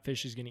in, that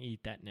fish is going to eat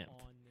that nymph.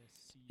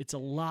 It's a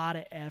lot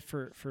of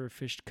effort for a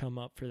fish to come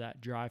up for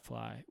that dry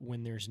fly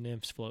when there's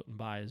nymphs floating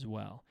by as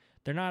well.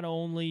 They're not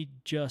only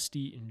just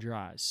eating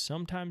dries.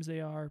 Sometimes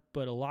they are,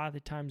 but a lot of the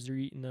times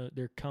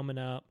they're coming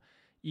up,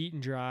 eating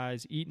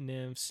dries, eating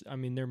nymphs. I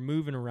mean, they're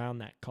moving around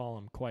that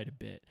column quite a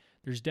bit.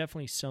 There's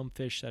definitely some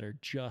fish that are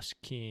just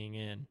keying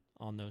in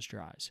on those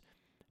dries.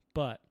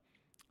 But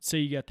say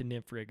you got the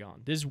nymph rig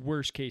on. This is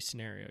worst case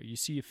scenario. You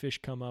see a fish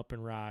come up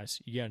and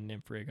rise, you got a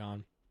nymph rig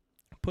on.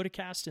 Put a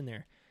cast in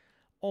there.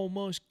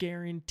 Almost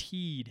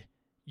guaranteed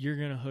you're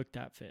going to hook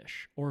that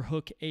fish or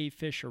hook a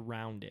fish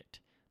around it.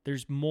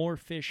 There's more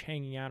fish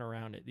hanging out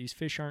around it. These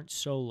fish aren't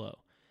solo.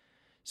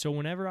 So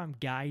whenever I'm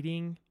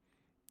guiding,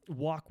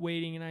 walk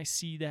waiting, and I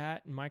see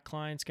that, and my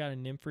client's got a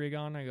nymph rig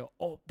on, I go,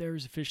 oh,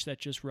 there's a fish that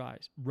just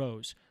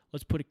rose.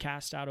 Let's put a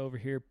cast out over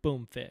here.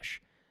 Boom,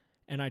 fish.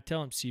 And I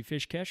tell him, see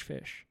fish, catch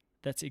fish.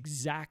 That's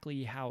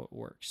exactly how it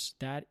works.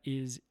 That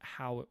is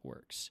how it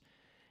works.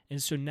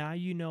 And so now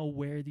you know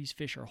where these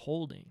fish are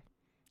holding.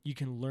 You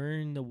can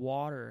learn the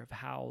water of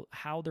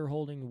how they're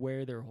holding,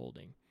 where they're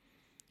holding.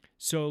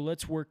 So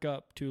let's work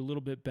up to a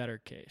little bit better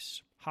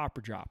case. Hopper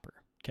dropper,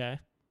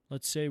 okay?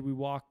 Let's say we're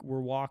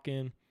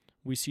walking,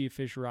 we see a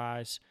fish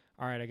rise.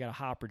 All right, I got a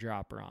hopper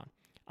dropper on.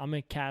 I'm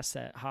going to cast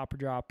that hopper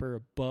dropper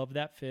above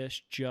that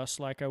fish just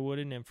like I would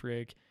a nymph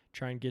rig,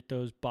 try and get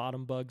those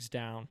bottom bugs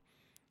down.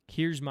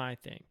 Here's my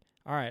thing.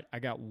 All right, I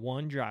got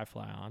one dry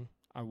fly on.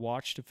 I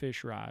watched a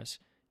fish rise,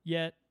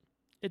 yet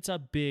it's a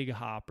big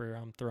hopper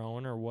I'm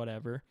throwing or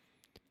whatever.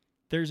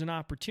 there's an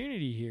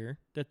opportunity here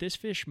that this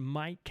fish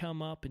might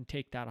come up and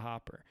take that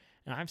hopper.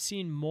 And I've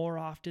seen more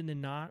often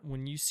than not,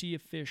 when you see a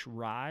fish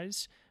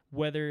rise,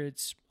 whether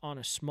it's on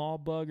a small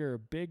bug or a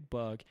big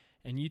bug,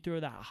 and you throw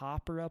that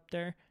hopper up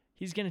there,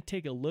 he's going to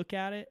take a look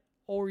at it,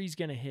 or he's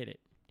going to hit it.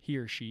 He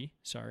or she,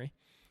 sorry.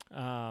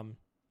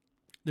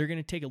 They're going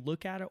to take a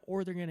look at it,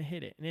 or they're going to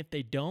hit it. And if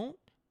they don't,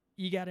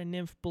 you got a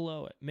nymph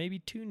below it, maybe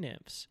 2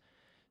 nymphs.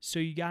 So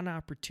you got an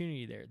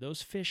opportunity there.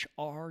 Those fish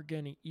are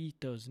going to eat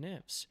those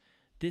nymphs.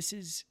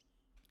 It's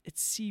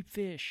sea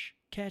fish,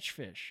 catch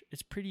fish.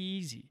 It's pretty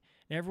easy.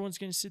 And everyone's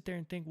going to sit there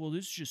and think, well,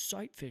 this is just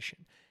sight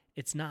fishing.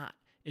 It's not.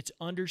 It's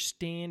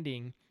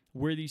understanding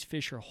where these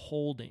fish are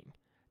holding.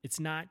 It's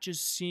not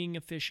just seeing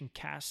a fish and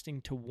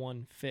casting to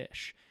one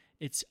fish.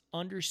 It's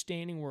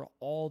understanding where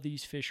all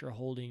these fish are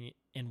holding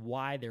and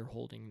why they're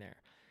holding there.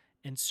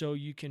 And so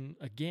you can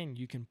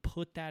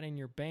put that in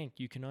your bank.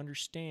 You can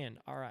understand,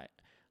 all right,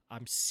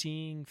 I'm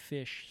seeing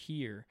fish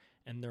here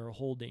and they're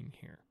holding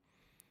here.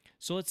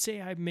 So let's say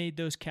I've made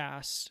those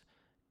casts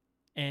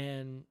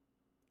and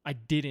I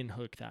didn't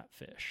hook that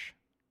fish,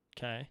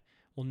 okay?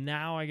 Well,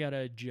 now I got to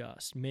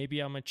adjust. Maybe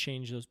I'm going to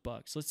change those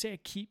bugs. Let's say I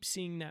keep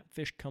seeing that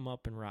fish come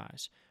up and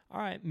rise. All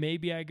right,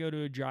 maybe I go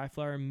to a dry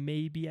flower.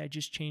 Maybe I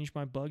just change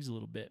my bugs a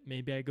little bit.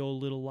 Maybe I go a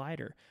little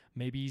lighter.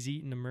 Maybe he's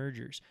eating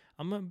emergers.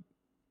 I'm going to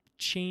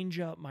change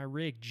up my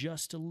rig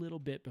just a little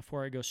bit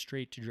before I go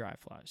straight to dry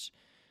flies,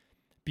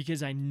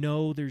 because I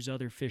know there's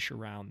other fish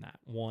around that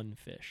one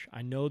fish.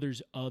 I know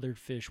there's other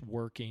fish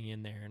working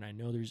in there, and I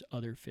know there's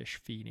other fish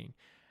feeding.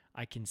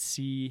 I can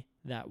see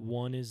that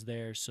one is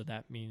there, so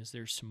that means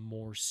there's some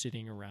more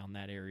sitting around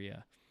that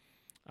area.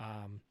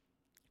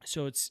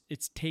 So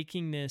it's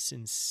taking this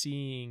and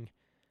seeing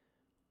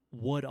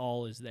what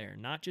all is there.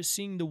 Not just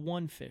seeing the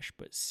one fish,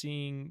 but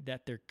seeing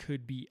that there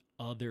could be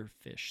other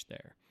fish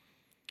there.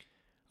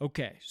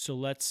 Okay, so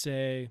let's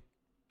say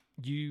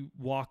you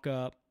walk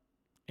up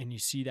and you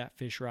see that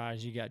fish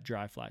rise, you got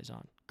dry flies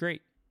on.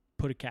 Great,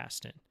 put a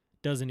cast in.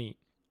 Doesn't eat.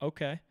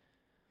 Okay,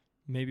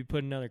 maybe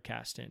put another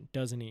cast in.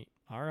 Doesn't eat.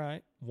 All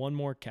right, one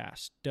more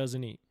cast.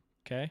 Doesn't eat.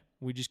 Okay,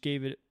 we just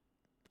gave it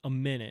a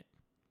minute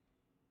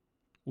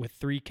with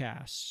 3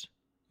 casts,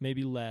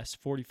 maybe less,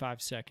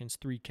 45 seconds,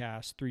 3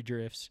 casts, 3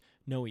 drifts,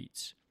 no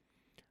eats.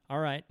 All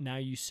right, now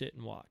you sit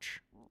and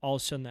watch. All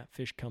of a sudden that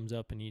fish comes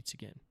up and eats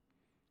again.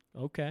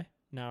 Okay,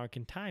 now I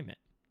can time it.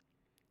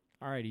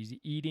 All right, he's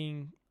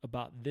eating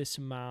about this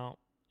amount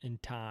in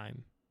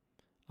time.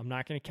 I'm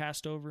not going to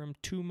cast over him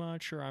too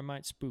much or I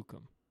might spook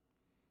him.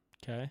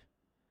 Okay,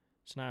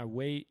 so now I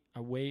wait, I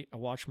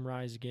watch him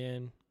rise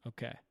again.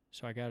 Okay,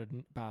 so I got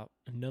about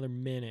another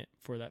minute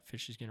before that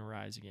fish is going to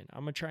rise again.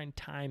 I'm going to try and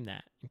time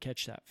that and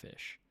catch that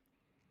fish.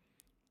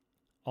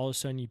 All of a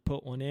sudden you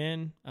put one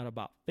in at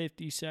about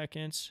 50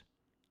 seconds,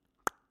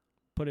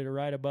 put it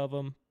right above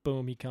him,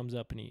 boom, he comes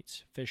up and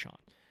eats. Fish on.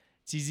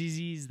 It's as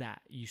easy as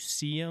that. You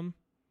see him,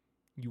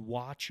 you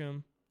watch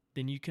them,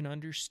 then you can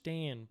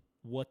understand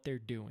what they're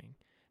doing.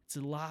 It's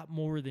a lot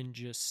more than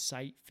just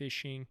sight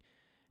fishing.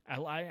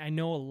 I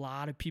know a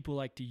lot of people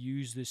like to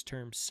use this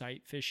term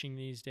sight fishing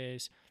these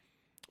days.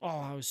 Oh,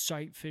 I was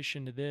sight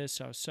fishing to this.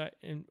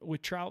 And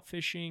with trout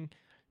fishing,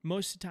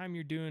 most of the time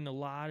you're doing a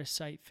lot of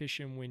sight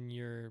fishing when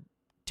you're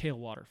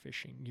tailwater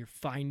fishing. You're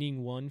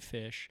finding one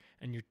fish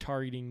and you're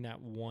targeting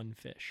that one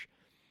fish.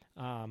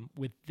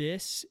 With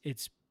this,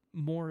 it's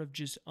more of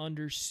just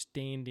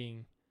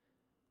understanding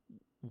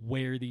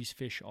where these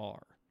fish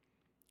are.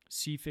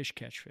 See fish,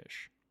 catch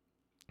fish.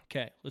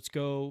 Okay, let's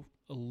go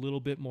a little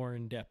bit more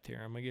in depth here.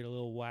 I'm going to get a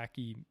little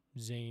wacky,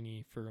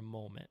 zany for a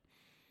moment.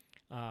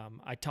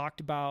 I talked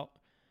about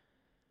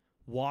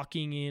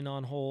walking in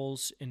on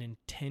holes and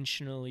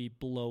intentionally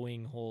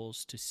blowing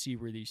holes to see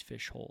where these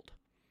fish hold.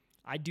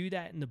 I do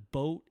that in the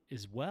boat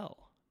as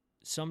well.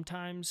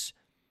 Sometimes,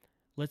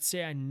 let's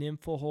say I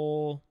nymph a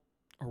hole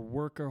or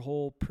work a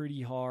hole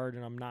pretty hard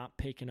and I'm not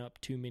picking up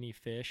too many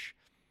fish.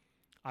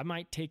 I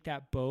might take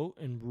that boat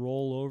and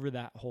roll over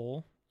that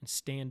hole and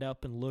stand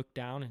up and look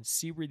down and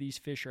see where these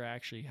fish are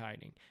actually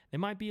hiding. They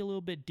might be a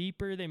little bit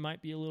deeper. They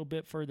might be a little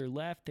bit further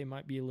left. They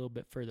might be a little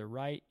bit further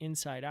right,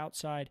 inside,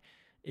 outside.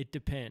 It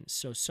depends.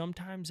 So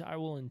sometimes I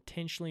will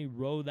intentionally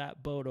row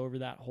that boat over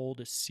that hole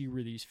to see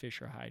where these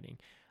fish are hiding.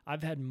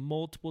 I've had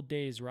multiple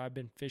days where I've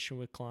been fishing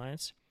with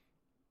clients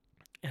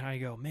and I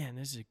go, man,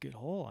 this is a good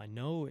hole. I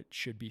know it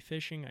should be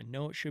fishing.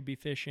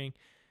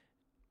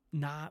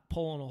 Not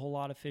pulling a whole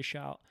lot of fish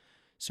out.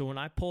 So when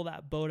I pull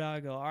that boat out, I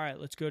go, all right,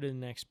 let's go to the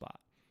next spot.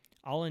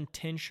 I'll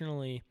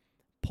intentionally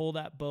pull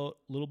that boat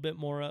a little bit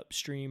more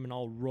upstream and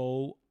I'll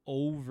row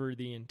over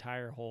the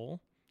entire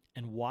hole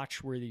and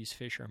watch where these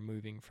fish are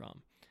moving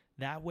from.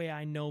 That way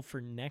I know for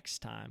next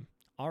time,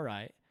 all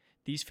right,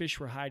 these fish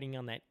were hiding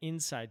on that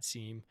inside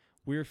seam.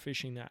 We're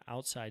fishing that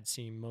outside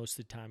seam most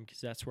of the time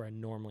because that's where I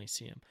normally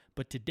see them.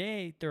 But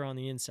today, they're on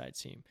the inside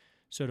seam.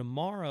 So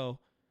tomorrow,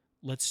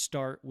 let's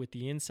start with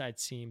the inside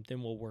seam,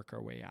 then we'll work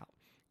our way out.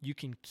 You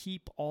can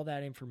keep all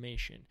that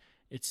information.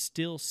 It's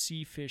still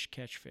see fish,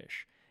 catch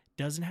fish.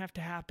 Doesn't have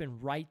to happen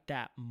right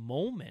that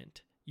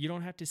moment. You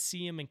don't have to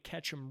see them and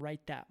catch them right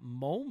that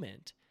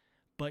moment,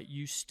 but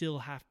you still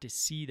have to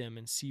see them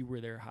and see where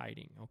they're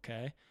hiding,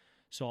 okay?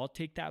 So I'll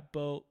take that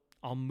boat,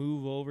 I'll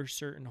move over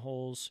certain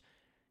holes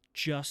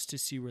just to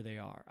see where they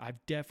are.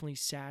 I've definitely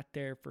sat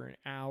there for an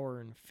hour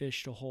and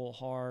fished a hole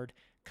hard,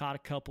 caught a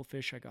couple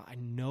fish. I go, I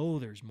know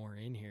there's more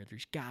in here.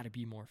 There's got to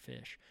be more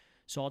fish.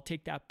 So I'll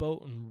take that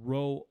boat and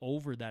row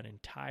over that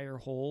entire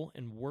hole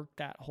and work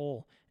that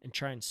hole and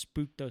try and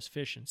spook those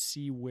fish and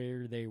see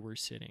where they were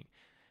sitting.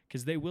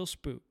 Because they will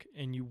spook,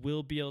 and you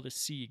will be able to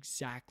see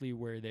exactly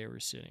where they were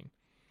sitting.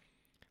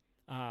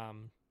 That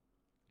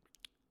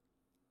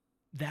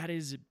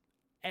is an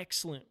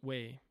excellent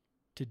way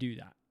to do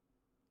that.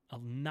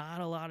 Not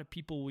a lot of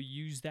people will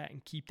use that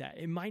and keep that.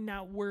 It might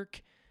not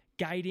work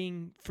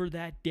guiding for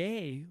that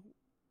day,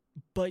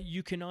 but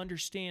you can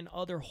understand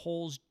other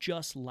holes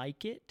just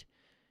like it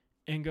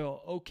and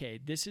go, okay,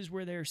 this is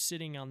where they're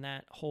sitting on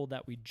that hole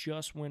that we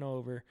just went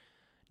over.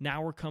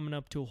 Now we're coming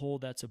up to a hole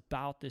that's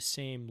about the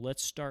same.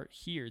 Let's start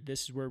here.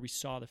 This is where we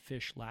saw the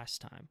fish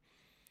last time.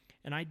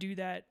 And I do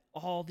that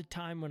all the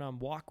time when I'm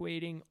walk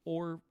wading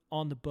or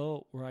on the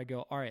boat, where I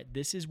go, all right,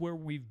 this is where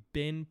we've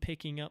been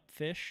picking up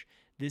fish.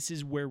 This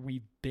is where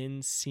we've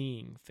been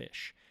seeing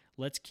fish.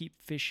 Let's keep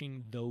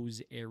fishing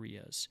those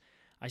areas.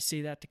 I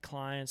say that to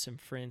clients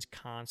and friends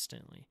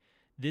constantly.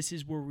 This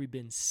is where we've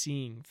been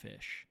seeing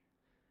fish.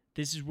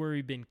 This is where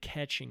we've been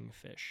catching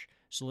fish.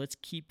 So let's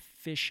keep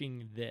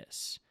fishing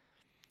this.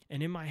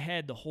 And in my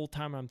head, the whole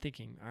time I'm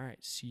thinking, all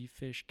right, see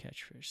fish,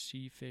 catch fish,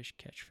 see fish,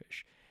 catch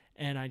fish.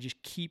 And I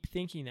just keep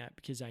thinking that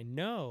because I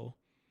know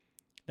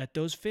that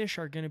those fish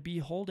are going to be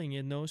holding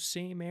in those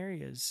same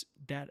areas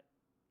that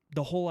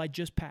the hole I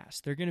just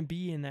passed. They're going to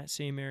be in that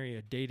same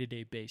area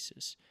day-to-day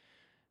basis.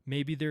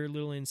 Maybe they're a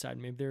little inside,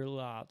 maybe they're a little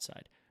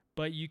outside.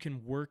 But you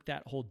can work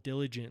that hole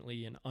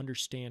diligently and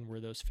understand where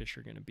those fish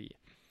are going to be.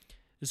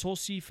 This whole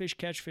see fish,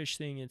 catch fish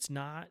thing, it's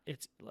not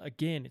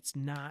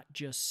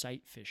just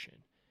sight fishing.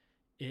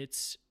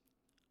 It's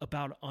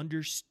about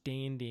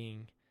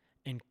understanding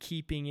and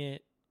keeping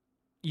it,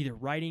 either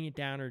writing it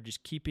down or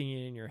just keeping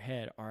it in your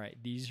head. All right,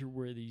 these are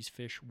where these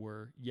fish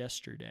were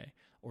yesterday,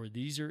 or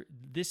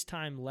this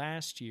time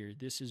last year,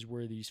 this is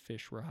where these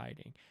fish were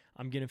hiding.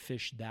 I'm going to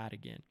fish that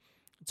again.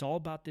 It's all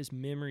about this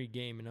memory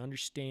game and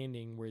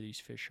understanding where these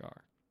fish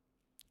are.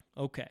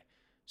 Okay,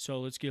 so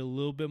let's get a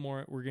little bit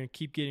more. We're going to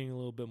keep getting a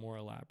little bit more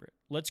elaborate.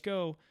 Let's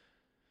go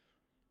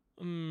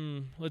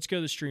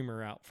the streamer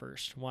route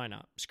first. Why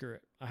not? Screw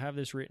it. I have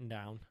this written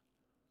down.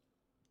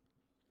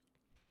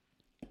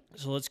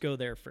 So let's go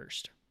there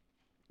first.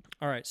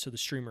 All right, so the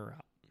streamer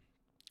route.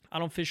 I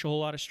don't fish a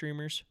whole lot of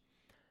streamers.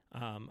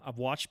 I've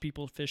watched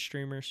people fish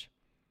streamers.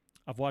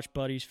 I've watched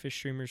buddies fish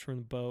streamers from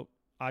the boat.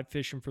 I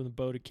fish them from the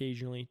boat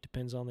occasionally.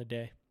 Depends on the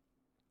day.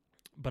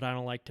 But I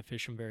don't like to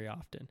fish them very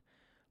often.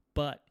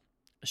 But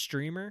a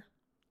streamer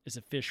is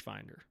a fish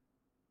finder.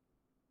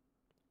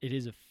 It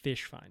is a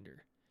fish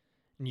finder.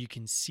 And you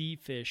can see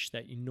fish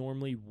that you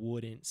normally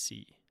wouldn't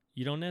see.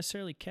 You don't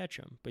necessarily catch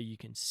them, but you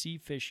can see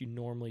fish you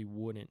normally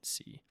wouldn't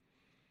see.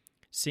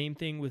 Same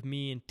thing with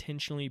me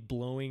intentionally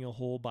blowing a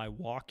hole by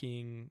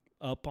walking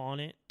up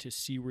on it to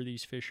see where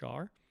these fish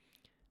are.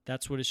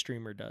 That's what a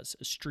streamer does.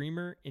 A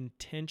streamer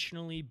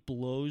intentionally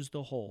blows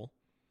the hole,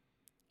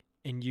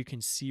 and you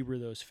can see where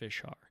those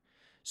fish are.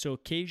 So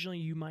occasionally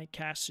you might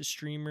cast a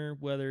streamer,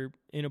 whether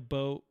in a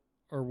boat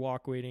or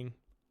walk wading.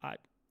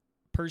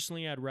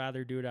 Personally, I'd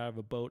rather do it out of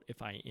a boat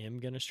if I am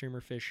going to streamer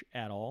fish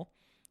at all.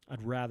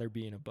 I'd rather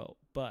be in a boat,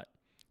 but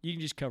you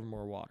can just cover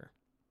more water.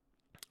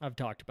 I've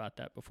talked about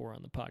that before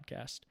on the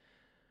podcast.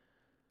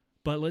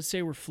 But let's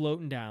say we're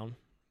floating down,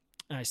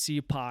 and I see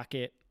a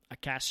pocket. I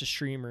cast a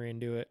streamer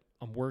into it.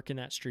 I'm working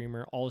that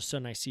streamer. All of a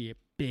sudden, I see a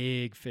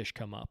big fish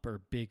come up or a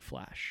big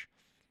flash.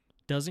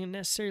 Doesn't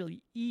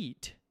necessarily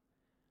eat,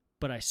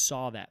 but I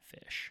saw that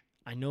fish.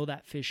 I know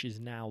that fish is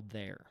now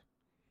there.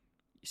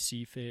 You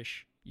see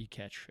fish, you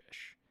catch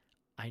fish.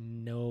 I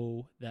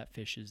know that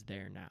fish is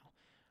there now.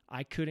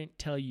 I couldn't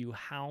tell you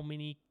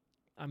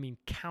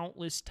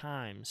countless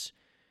times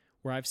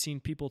where I've seen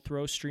people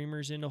throw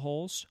streamers into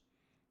holes,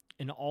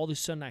 and all of a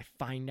sudden I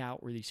find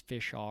out where these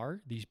fish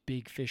are. These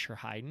big fish are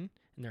hiding,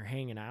 and they're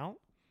hanging out.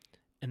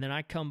 And then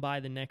I come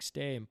by the next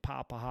day and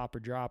pop a hopper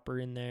dropper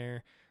in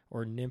there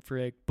or nymph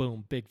rig,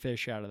 boom, big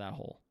fish out of that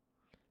hole.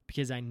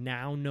 Because I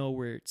now know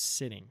where it's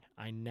sitting.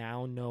 I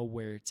now know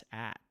where it's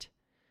at.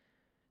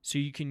 So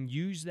you can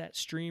use that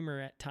streamer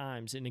at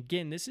times. And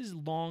again, this is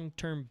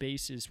long-term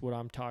basis what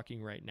I'm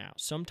talking right now.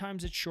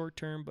 Sometimes it's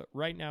short-term, but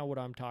right now what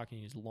I'm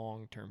talking is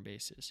long-term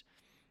basis.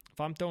 If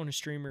I'm throwing a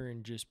streamer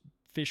and just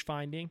fish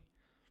finding,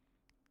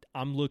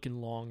 I'm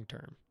looking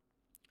long-term.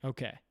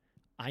 Okay,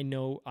 I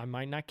know I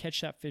might not catch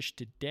that fish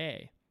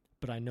today,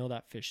 but I know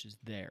that fish is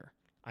there.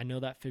 I know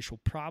that fish will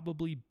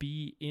probably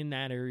be in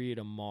that area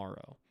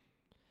tomorrow.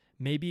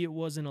 Maybe it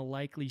wasn't a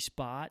likely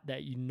spot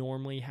that you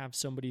normally have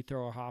somebody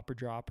throw a hopper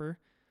dropper,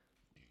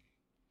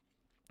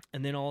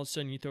 and then all of a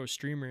sudden you throw a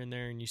streamer in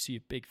there and you see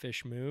a big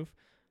fish move.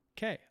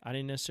 Okay, I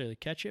didn't necessarily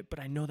catch it,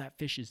 but I know that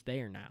fish is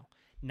there now.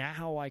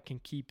 Now I can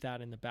keep that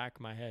in the back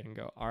of my head and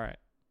go, all right,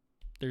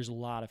 there's a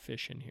lot of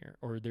fish in here,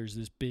 or there's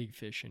this big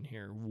fish in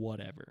here,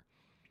 whatever.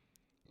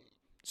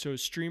 So a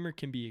streamer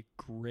can be a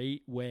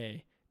great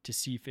way to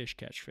see fish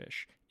catch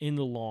fish in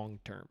the long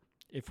term,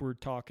 if we're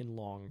talking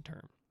long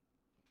term.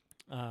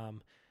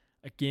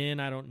 Again,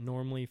 I don't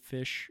normally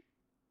fish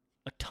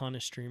a ton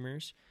of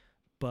streamers,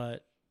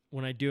 but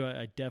when I do,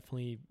 I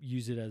definitely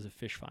use it as a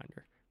fish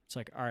finder. It's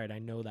like, all right, I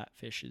know that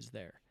fish is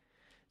there.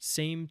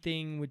 Same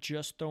thing with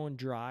just throwing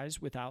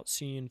dries without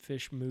seeing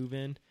fish move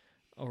in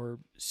or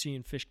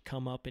seeing fish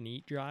come up and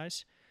eat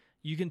dries.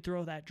 You can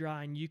throw that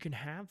dry and you can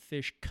have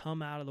fish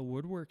come out of the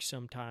woodwork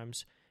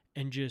sometimes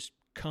and just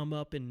come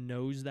up and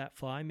nose that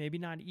fly. Maybe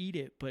not eat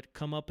it, but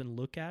come up and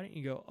look at it and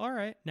you go, all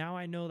right, now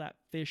I know that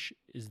fish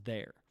is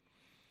there.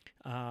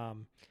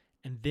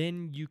 And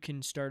then you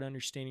can start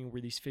understanding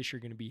where these fish are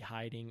going to be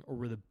hiding, or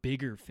where the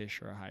bigger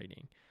fish are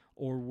hiding,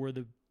 or where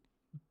the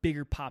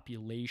bigger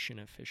population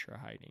of fish are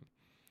hiding.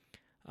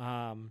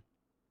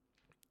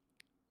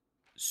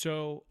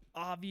 So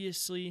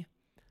obviously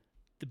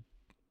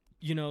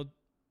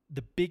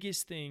the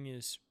biggest thing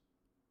is,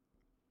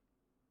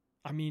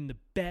 the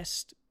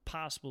best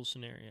possible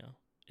scenario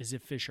is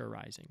if fish are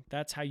rising.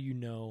 That's how you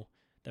know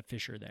that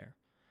fish are there.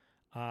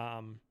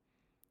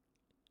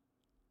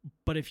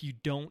 But if you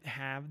don't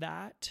have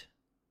that,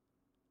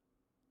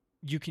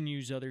 you can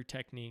use other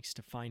techniques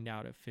to find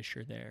out if fish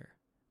are there,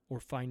 or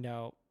find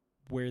out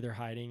where they're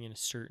hiding in a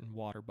certain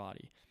water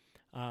body.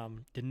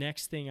 The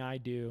next thing I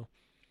do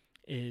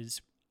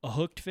is a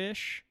hooked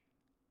fish,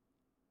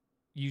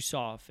 you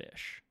saw a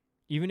fish.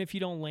 Even if you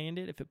don't land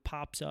it, if it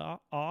pops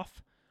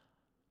off,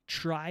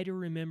 try to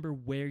remember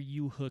where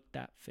you hooked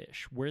that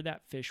fish, where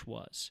that fish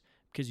was.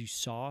 Because you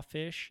saw a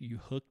fish, you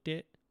hooked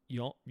it,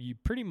 you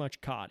pretty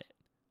much caught it.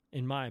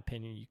 In my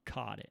opinion, you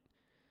caught it.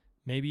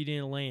 Maybe you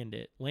didn't land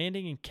it.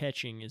 Landing and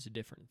catching is a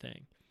different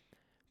thing.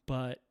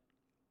 But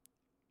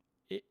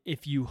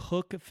if you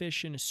hook a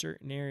fish in a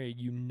certain area,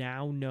 you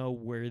now know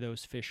where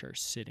those fish are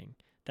sitting.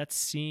 That's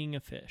seeing a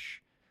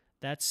fish.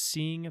 That's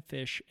seeing a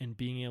fish and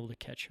being able to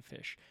catch a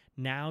fish.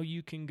 Now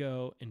you can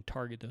go and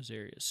target those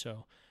areas.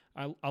 So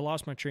I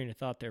lost my train of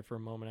thought there for a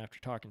moment after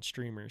talking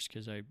streamers,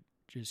 because I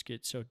just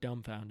get so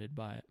dumbfounded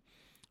by it.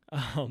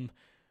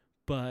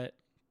 But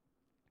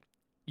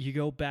you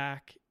go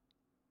back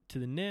to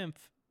the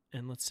nymph,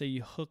 and let's say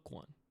you hook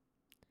one.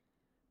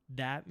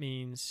 That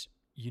means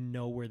you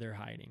know where they're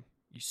hiding.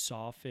 You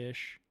saw a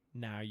fish,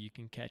 now you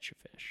can catch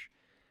a fish.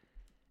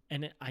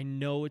 And I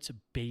know it's a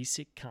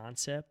basic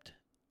concept.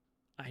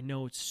 I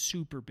know it's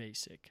super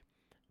basic,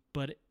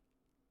 but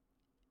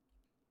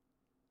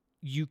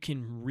you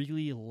can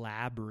really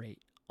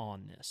elaborate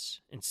on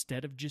this.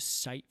 Instead of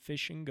just sight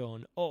fishing,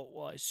 going, oh,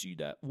 well, I see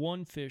that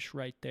one fish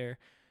right there.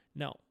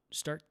 No,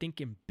 start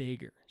thinking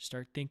bigger.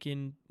 Start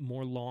thinking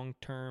more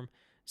long-term.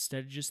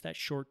 Instead of just that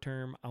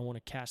short-term, I want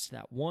to cast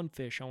that one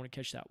fish. I want to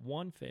catch that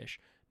one fish.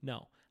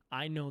 No,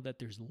 I know that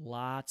there's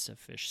lots of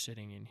fish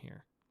sitting in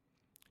here.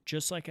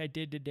 Just like I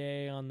did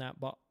today on that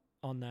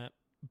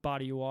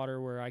body of water,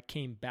 where I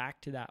came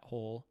back to that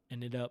hole,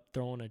 ended up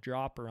throwing a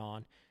dropper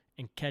on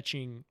and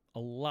catching a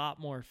lot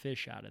more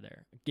fish out of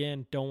there.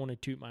 Again, don't want to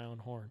toot my own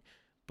horn,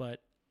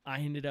 but I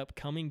ended up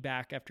coming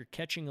back after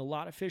catching a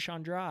lot of fish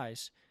on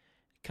dries,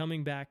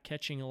 coming back,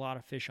 catching a lot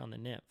of fish on the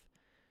nymph.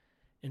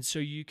 And so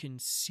you can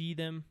see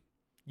them,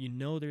 you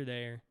know they're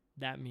there,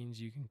 that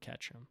means you can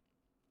catch them.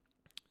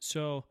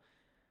 So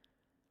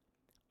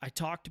I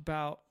talked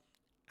about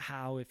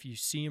how if you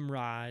see them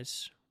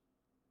rise,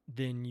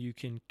 then you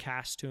can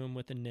cast to them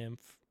with a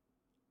nymph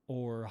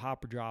or a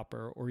hopper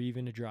dropper or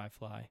even a dry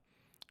fly.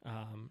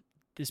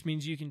 This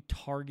means you can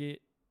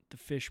target the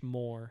fish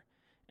more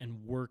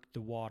and work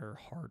the water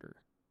harder.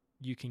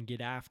 You can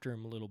get after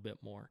them a little bit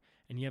more,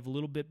 and you have a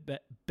little bit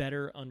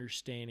better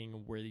understanding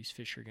of where these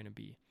fish are going to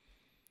be.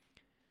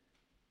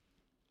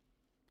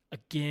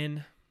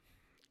 Again,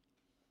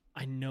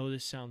 I know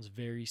this sounds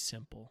very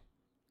simple,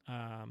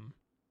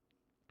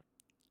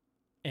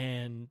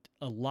 and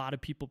a lot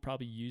of people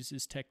probably use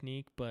this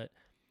technique, but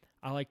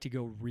I like to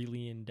go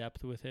really in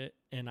depth with it,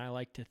 and I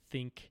like to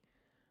think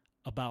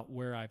about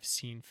where I've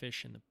seen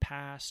fish in the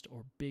past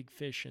or big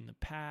fish in the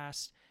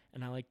past,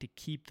 and I like to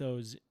keep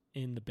those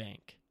in the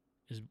bank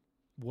is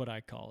what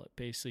I call it.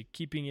 Basically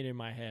keeping it in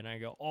my head, and I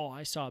go, oh,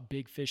 I saw a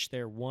big fish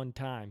there one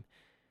time.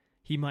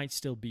 He might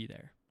still be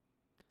there.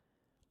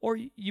 Or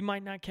you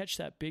might not catch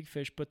that big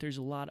fish, but there's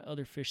a lot of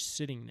other fish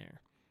sitting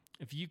there.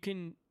 If you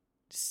can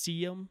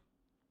see them,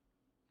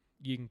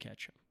 you can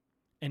catch them.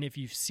 And if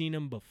you've seen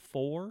them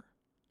before,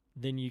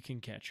 then you can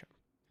catch them.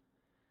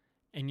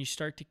 And you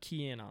start to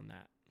key in on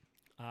that.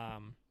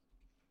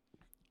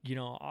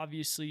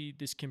 Obviously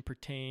this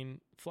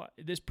pertains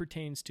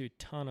to a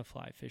ton of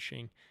fly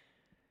fishing.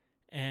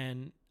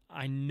 And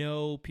I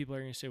know people are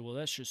going to say, well,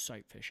 that's just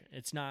sight fishing.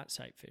 It's not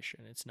sight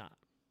fishing. It's not.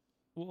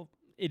 Well,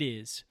 it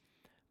is,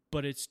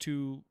 but it's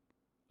to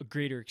a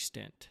greater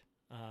extent.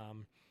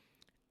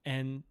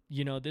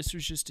 This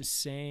was just a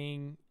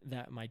saying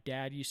that my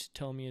dad used to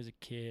tell me as a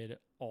kid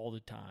all the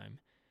time.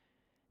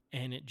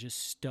 and it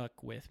just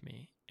stuck with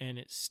me, and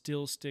it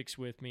still sticks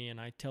with me. And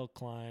I tell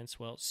clients,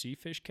 well, see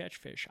fish, catch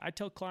fish. I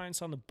tell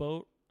clients on the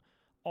boat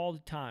all the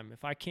time,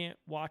 if I can't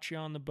watch you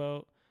on the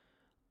boat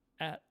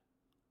at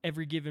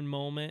every given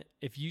moment,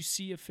 if you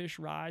see a fish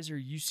rise or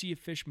you see a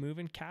fish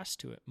moving, cast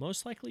to it.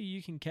 Most likely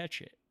you can catch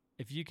it.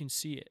 If you can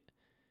see it,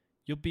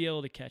 you'll be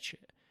able to catch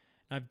it.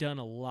 And I've done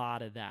a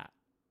lot of that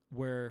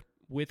where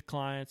with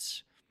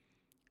clients,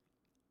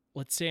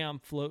 let's say I'm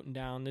floating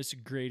down. This is a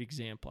great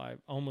example. I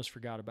almost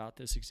forgot about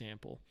this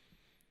example.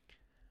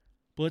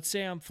 But let's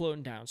say I'm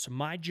floating down. So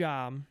my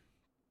job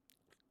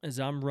as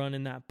I'm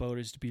running that boat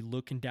is to be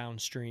looking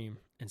downstream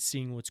and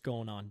seeing what's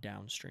going on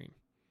downstream.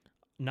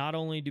 Not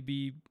only to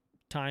be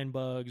tying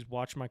bugs,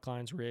 watch my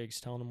clients'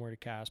 rigs, telling them where to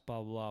cast,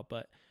 blah, blah, blah,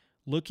 but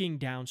looking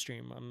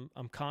downstream.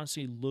 I'm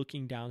constantly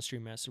looking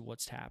downstream as to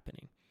what's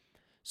happening.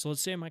 So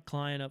let's say my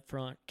client up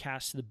front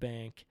casts to the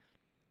bank,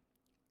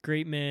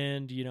 great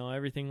mend,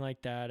 everything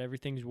like that.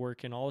 Everything's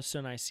working. All of a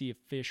sudden I see a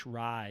fish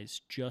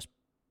rise just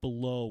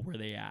below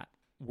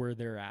where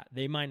they're at.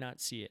 They might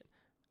not see it.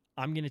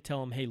 I'm going to tell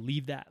them, hey,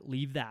 leave that.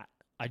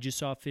 I just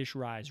saw a fish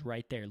rise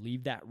right there.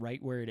 Leave that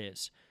right where it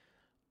is.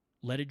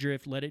 Let it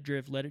drift.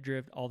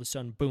 All of a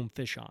sudden, boom,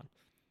 fish on.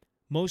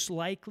 Most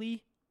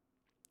likely,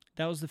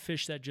 that was the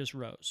fish that just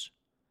rose.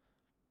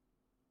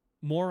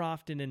 More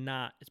often than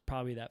not, it's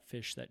probably that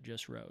fish that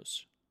just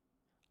rose.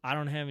 I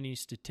don't have any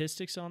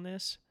statistics on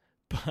this,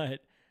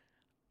 but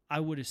I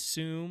would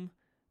assume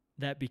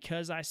that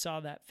because I saw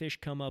that fish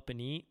come up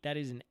and eat, that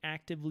is an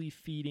actively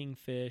feeding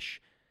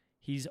fish.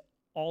 He's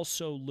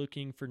also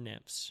looking for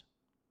nymphs.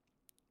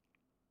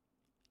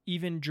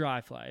 Even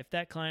dry fly. If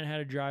that client had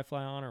a dry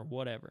fly on or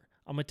whatever,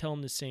 I'm going to tell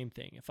them the same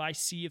thing. If I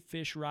see a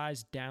fish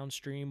rise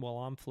downstream while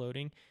I'm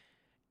floating,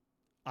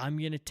 I'm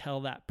going to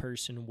tell that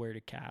person where to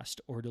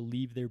cast or to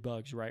leave their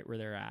bugs right where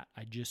they're at.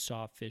 I just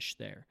saw a fish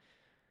there.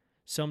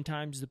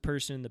 Sometimes the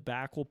person in the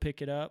back will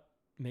pick it up,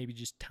 maybe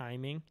just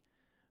timing.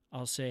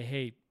 I'll say,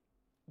 hey,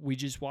 we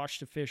just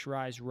watched a fish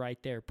rise right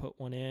there. Put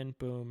one in,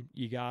 boom,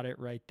 you got it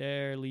right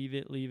there. Leave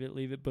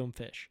it, boom,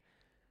 fish.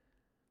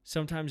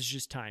 Sometimes it's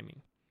just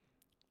timing.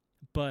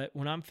 But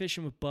when I'm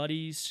fishing with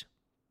buddies,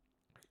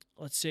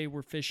 let's say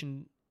we're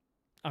fishing,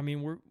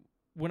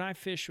 when I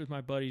fish with my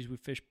buddies, we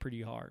fish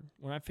pretty hard.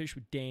 When I fish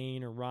with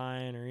Dane or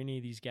Ryan or any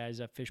of these guys,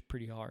 I fish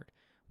pretty hard.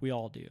 We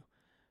all do.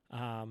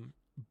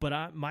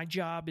 But my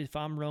job, if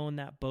I'm rowing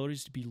that boat,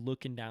 is to be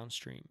looking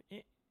downstream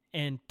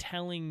and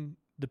telling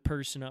the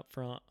person up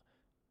front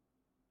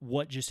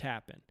what just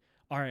happened.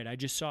 All right, I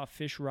just saw a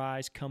fish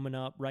rise coming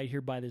up right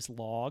here by this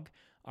log.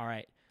 All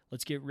right,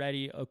 let's get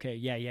ready. Okay,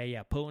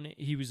 yeah. Put one in.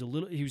 He was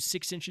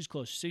 6 inches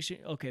close.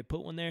 Okay,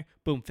 put one there.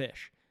 Boom,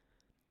 fish.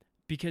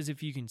 Because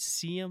if you can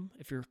see them,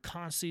 if you're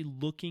constantly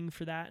looking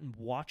for that and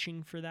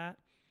watching for that,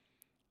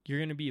 you're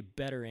going to be a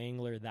better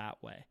angler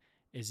that way,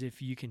 is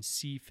if you can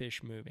see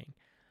fish moving.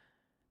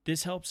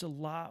 This helps a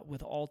lot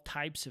with all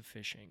types of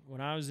fishing. When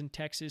I was in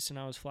Texas and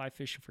I was fly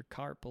fishing for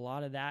carp, a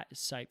lot of that is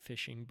sight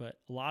fishing, but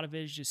a lot of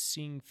it is just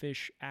seeing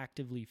fish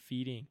actively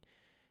feeding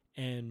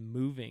and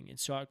moving. And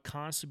so I'd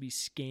constantly be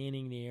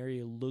scanning the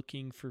area,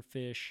 looking for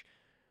fish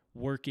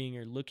working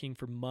or looking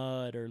for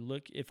mud, or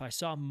if I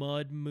saw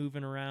mud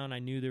moving around, I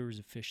knew there was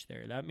a fish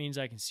there. That means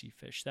I can see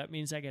fish. That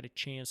means I got a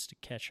chance to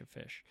catch a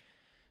fish.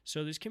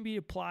 So this can be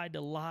applied to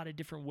a lot of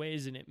different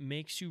ways, and it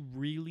makes you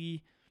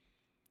really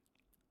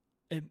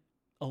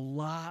a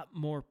lot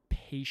more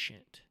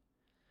patient.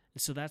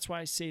 And so that's why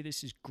I say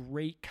this is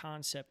great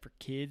concept for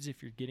kids.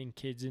 If you're getting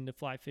kids into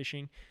fly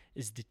fishing,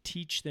 is to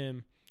teach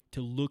them to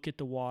look at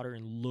the water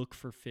and look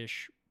for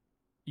fish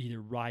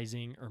either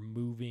rising or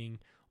moving.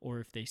 Or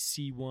if they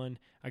see one,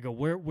 I go,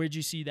 where'd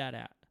you see that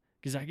at?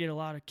 Because I get a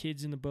lot of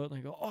kids in the boat and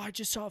they go, oh, I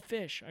just saw a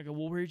fish. I go,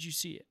 well, where'd you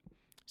see it?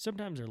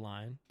 Sometimes they're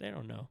lying. They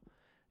don't know.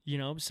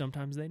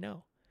 Sometimes they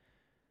know.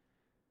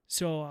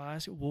 So I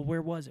said, well,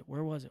 where was it?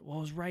 Well, it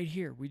was right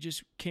here. We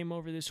just came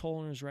over this hole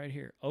and it was right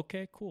here.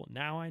 Okay, cool.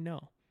 Now I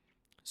know.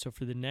 So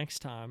for the next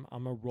time,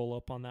 I'm going to roll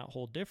up on that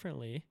hole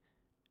differently,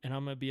 and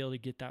I'm going to be able to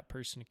get that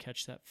person to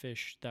catch that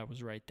fish that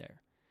was right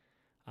there.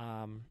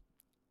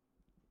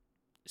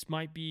 This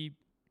might be...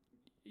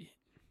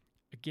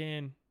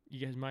 Again,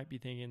 you guys might be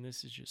thinking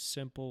this is just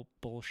simple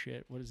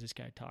bullshit. What is this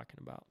guy talking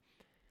about?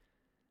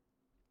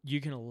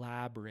 You can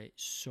elaborate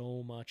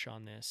so much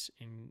on this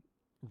and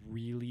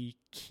really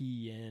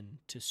key in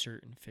to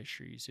certain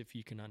fisheries if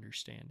you can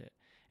understand it.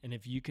 And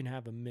if you can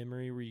have a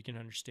memory where you can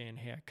understand,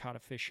 hey, I caught a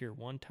fish here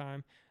one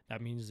time,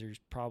 that means there's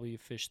probably a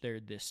fish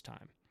there this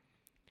time.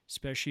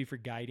 Especially for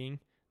guiding,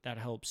 that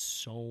helps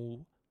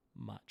so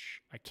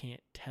much. I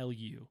can't tell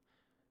you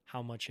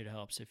how much it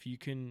helps. If you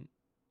can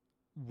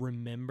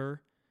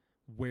remember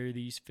where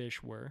these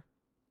fish were,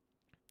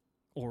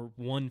 or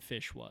one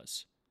fish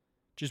was,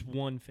 just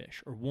one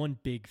fish or one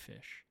big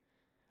fish.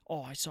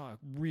 Oh, I saw a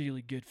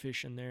really good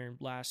fish in there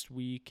last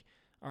week.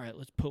 All right,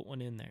 let's put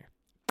one in there.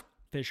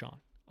 Fish on.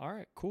 All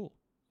right, cool.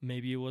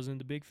 Maybe it wasn't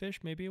the big fish,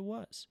 maybe it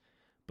was.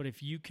 But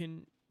if you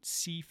can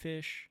see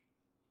fish,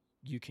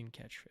 you can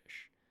catch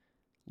fish.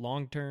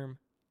 Long term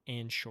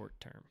and short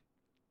term.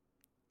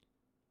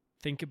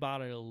 think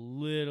about it a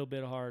little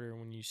bit harder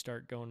when you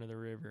start going to the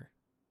river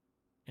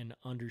and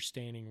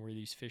understanding where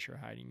these fish are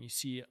hiding. You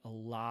see a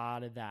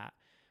lot of that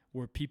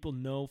where people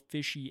know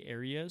fishy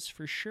areas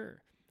for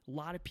sure. A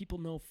lot of people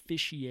know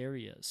fishy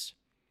areas,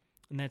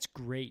 and that's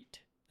great.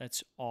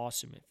 That's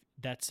awesome.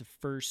 That's the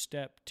first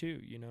step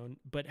too, you know.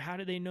 But how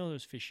do they know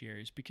those fishy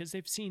areas? Because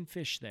they've seen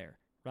fish there,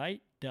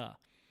 right? Duh.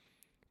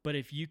 But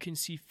if you can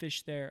see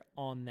fish there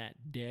on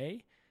that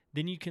day,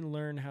 then you can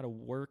learn how to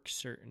work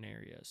certain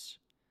areas.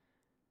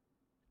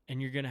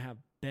 And you're going to have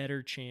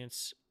better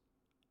chance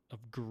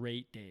of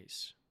great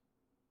days.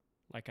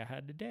 Like I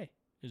had today.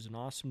 It was an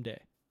awesome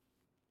day.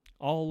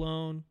 All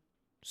alone,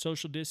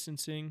 social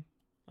distancing.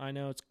 I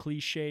know it's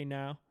cliche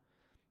now,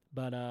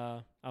 but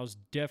I was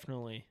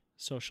definitely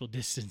social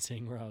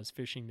distancing where I was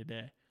fishing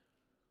today.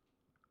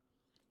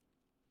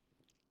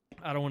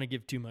 I don't want to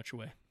give too much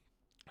away,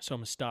 so I'm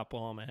going to stop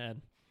while I'm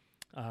ahead.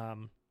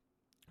 But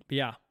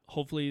yeah,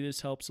 hopefully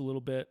this helps a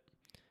little bit.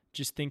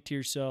 Just think to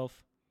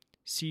yourself,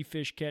 see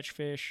fish, catch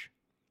fish.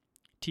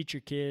 Teach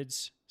your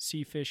kids,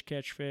 see fish,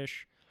 catch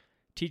fish.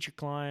 Teach your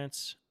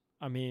clients.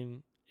 I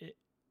mean,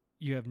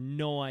 you have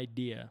no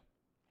idea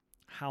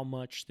how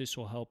much this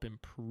will help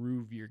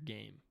improve your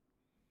game.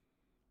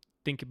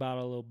 Think about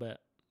it a little bit.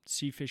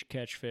 See fish,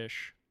 catch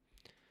fish.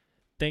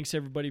 Thanks,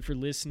 everybody, for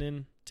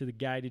listening to the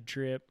Guided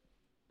Trip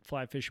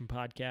Fly Fishing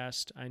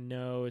Podcast. I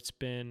know it's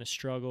been a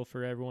struggle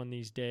for everyone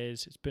these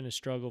days. It's been a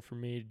struggle for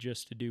me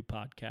just to do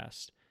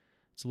podcasts.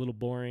 It's a little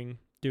boring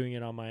doing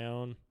it on my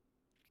own.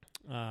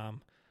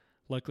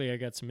 Luckily, I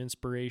got some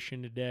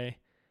inspiration today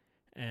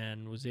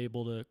and was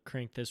able to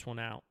crank this one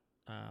out.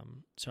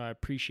 So I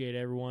appreciate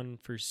everyone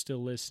for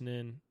still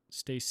listening.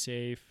 Stay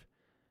safe.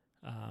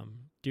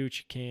 Do what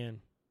you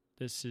can.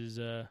 This is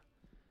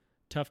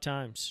tough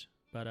times,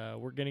 but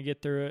we're going to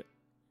get through it.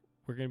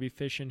 We're going to be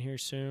fishing here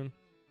soon.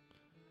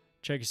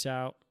 Check us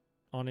out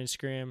on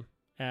Instagram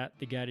at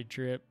The Guided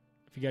Trip.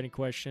 If you got any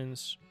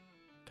questions,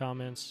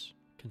 comments,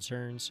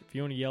 concerns, if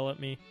you want to yell at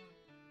me,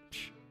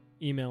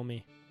 email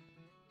me,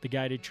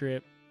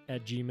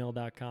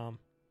 theguidedtrip@gmail.com.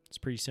 It's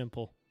pretty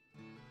simple.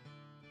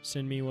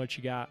 Send me what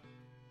you got.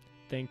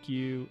 Thank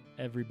you,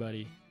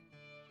 everybody,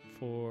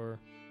 for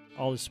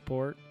all the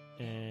support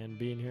and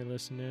being here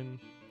listening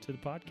to the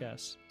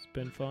podcast. It's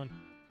been fun.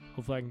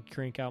 Hopefully I can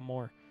crank out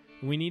more.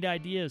 We need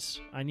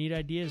ideas. I need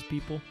ideas,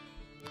 people.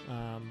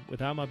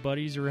 Without my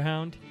buddies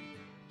around,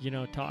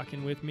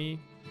 talking with me,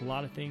 a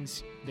lot of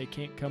things, they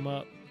can't come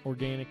up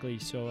organically.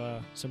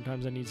 So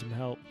sometimes I need some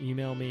help.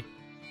 Email me,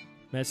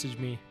 message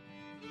me,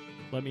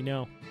 let me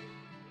know.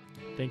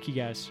 Thank you,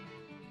 guys.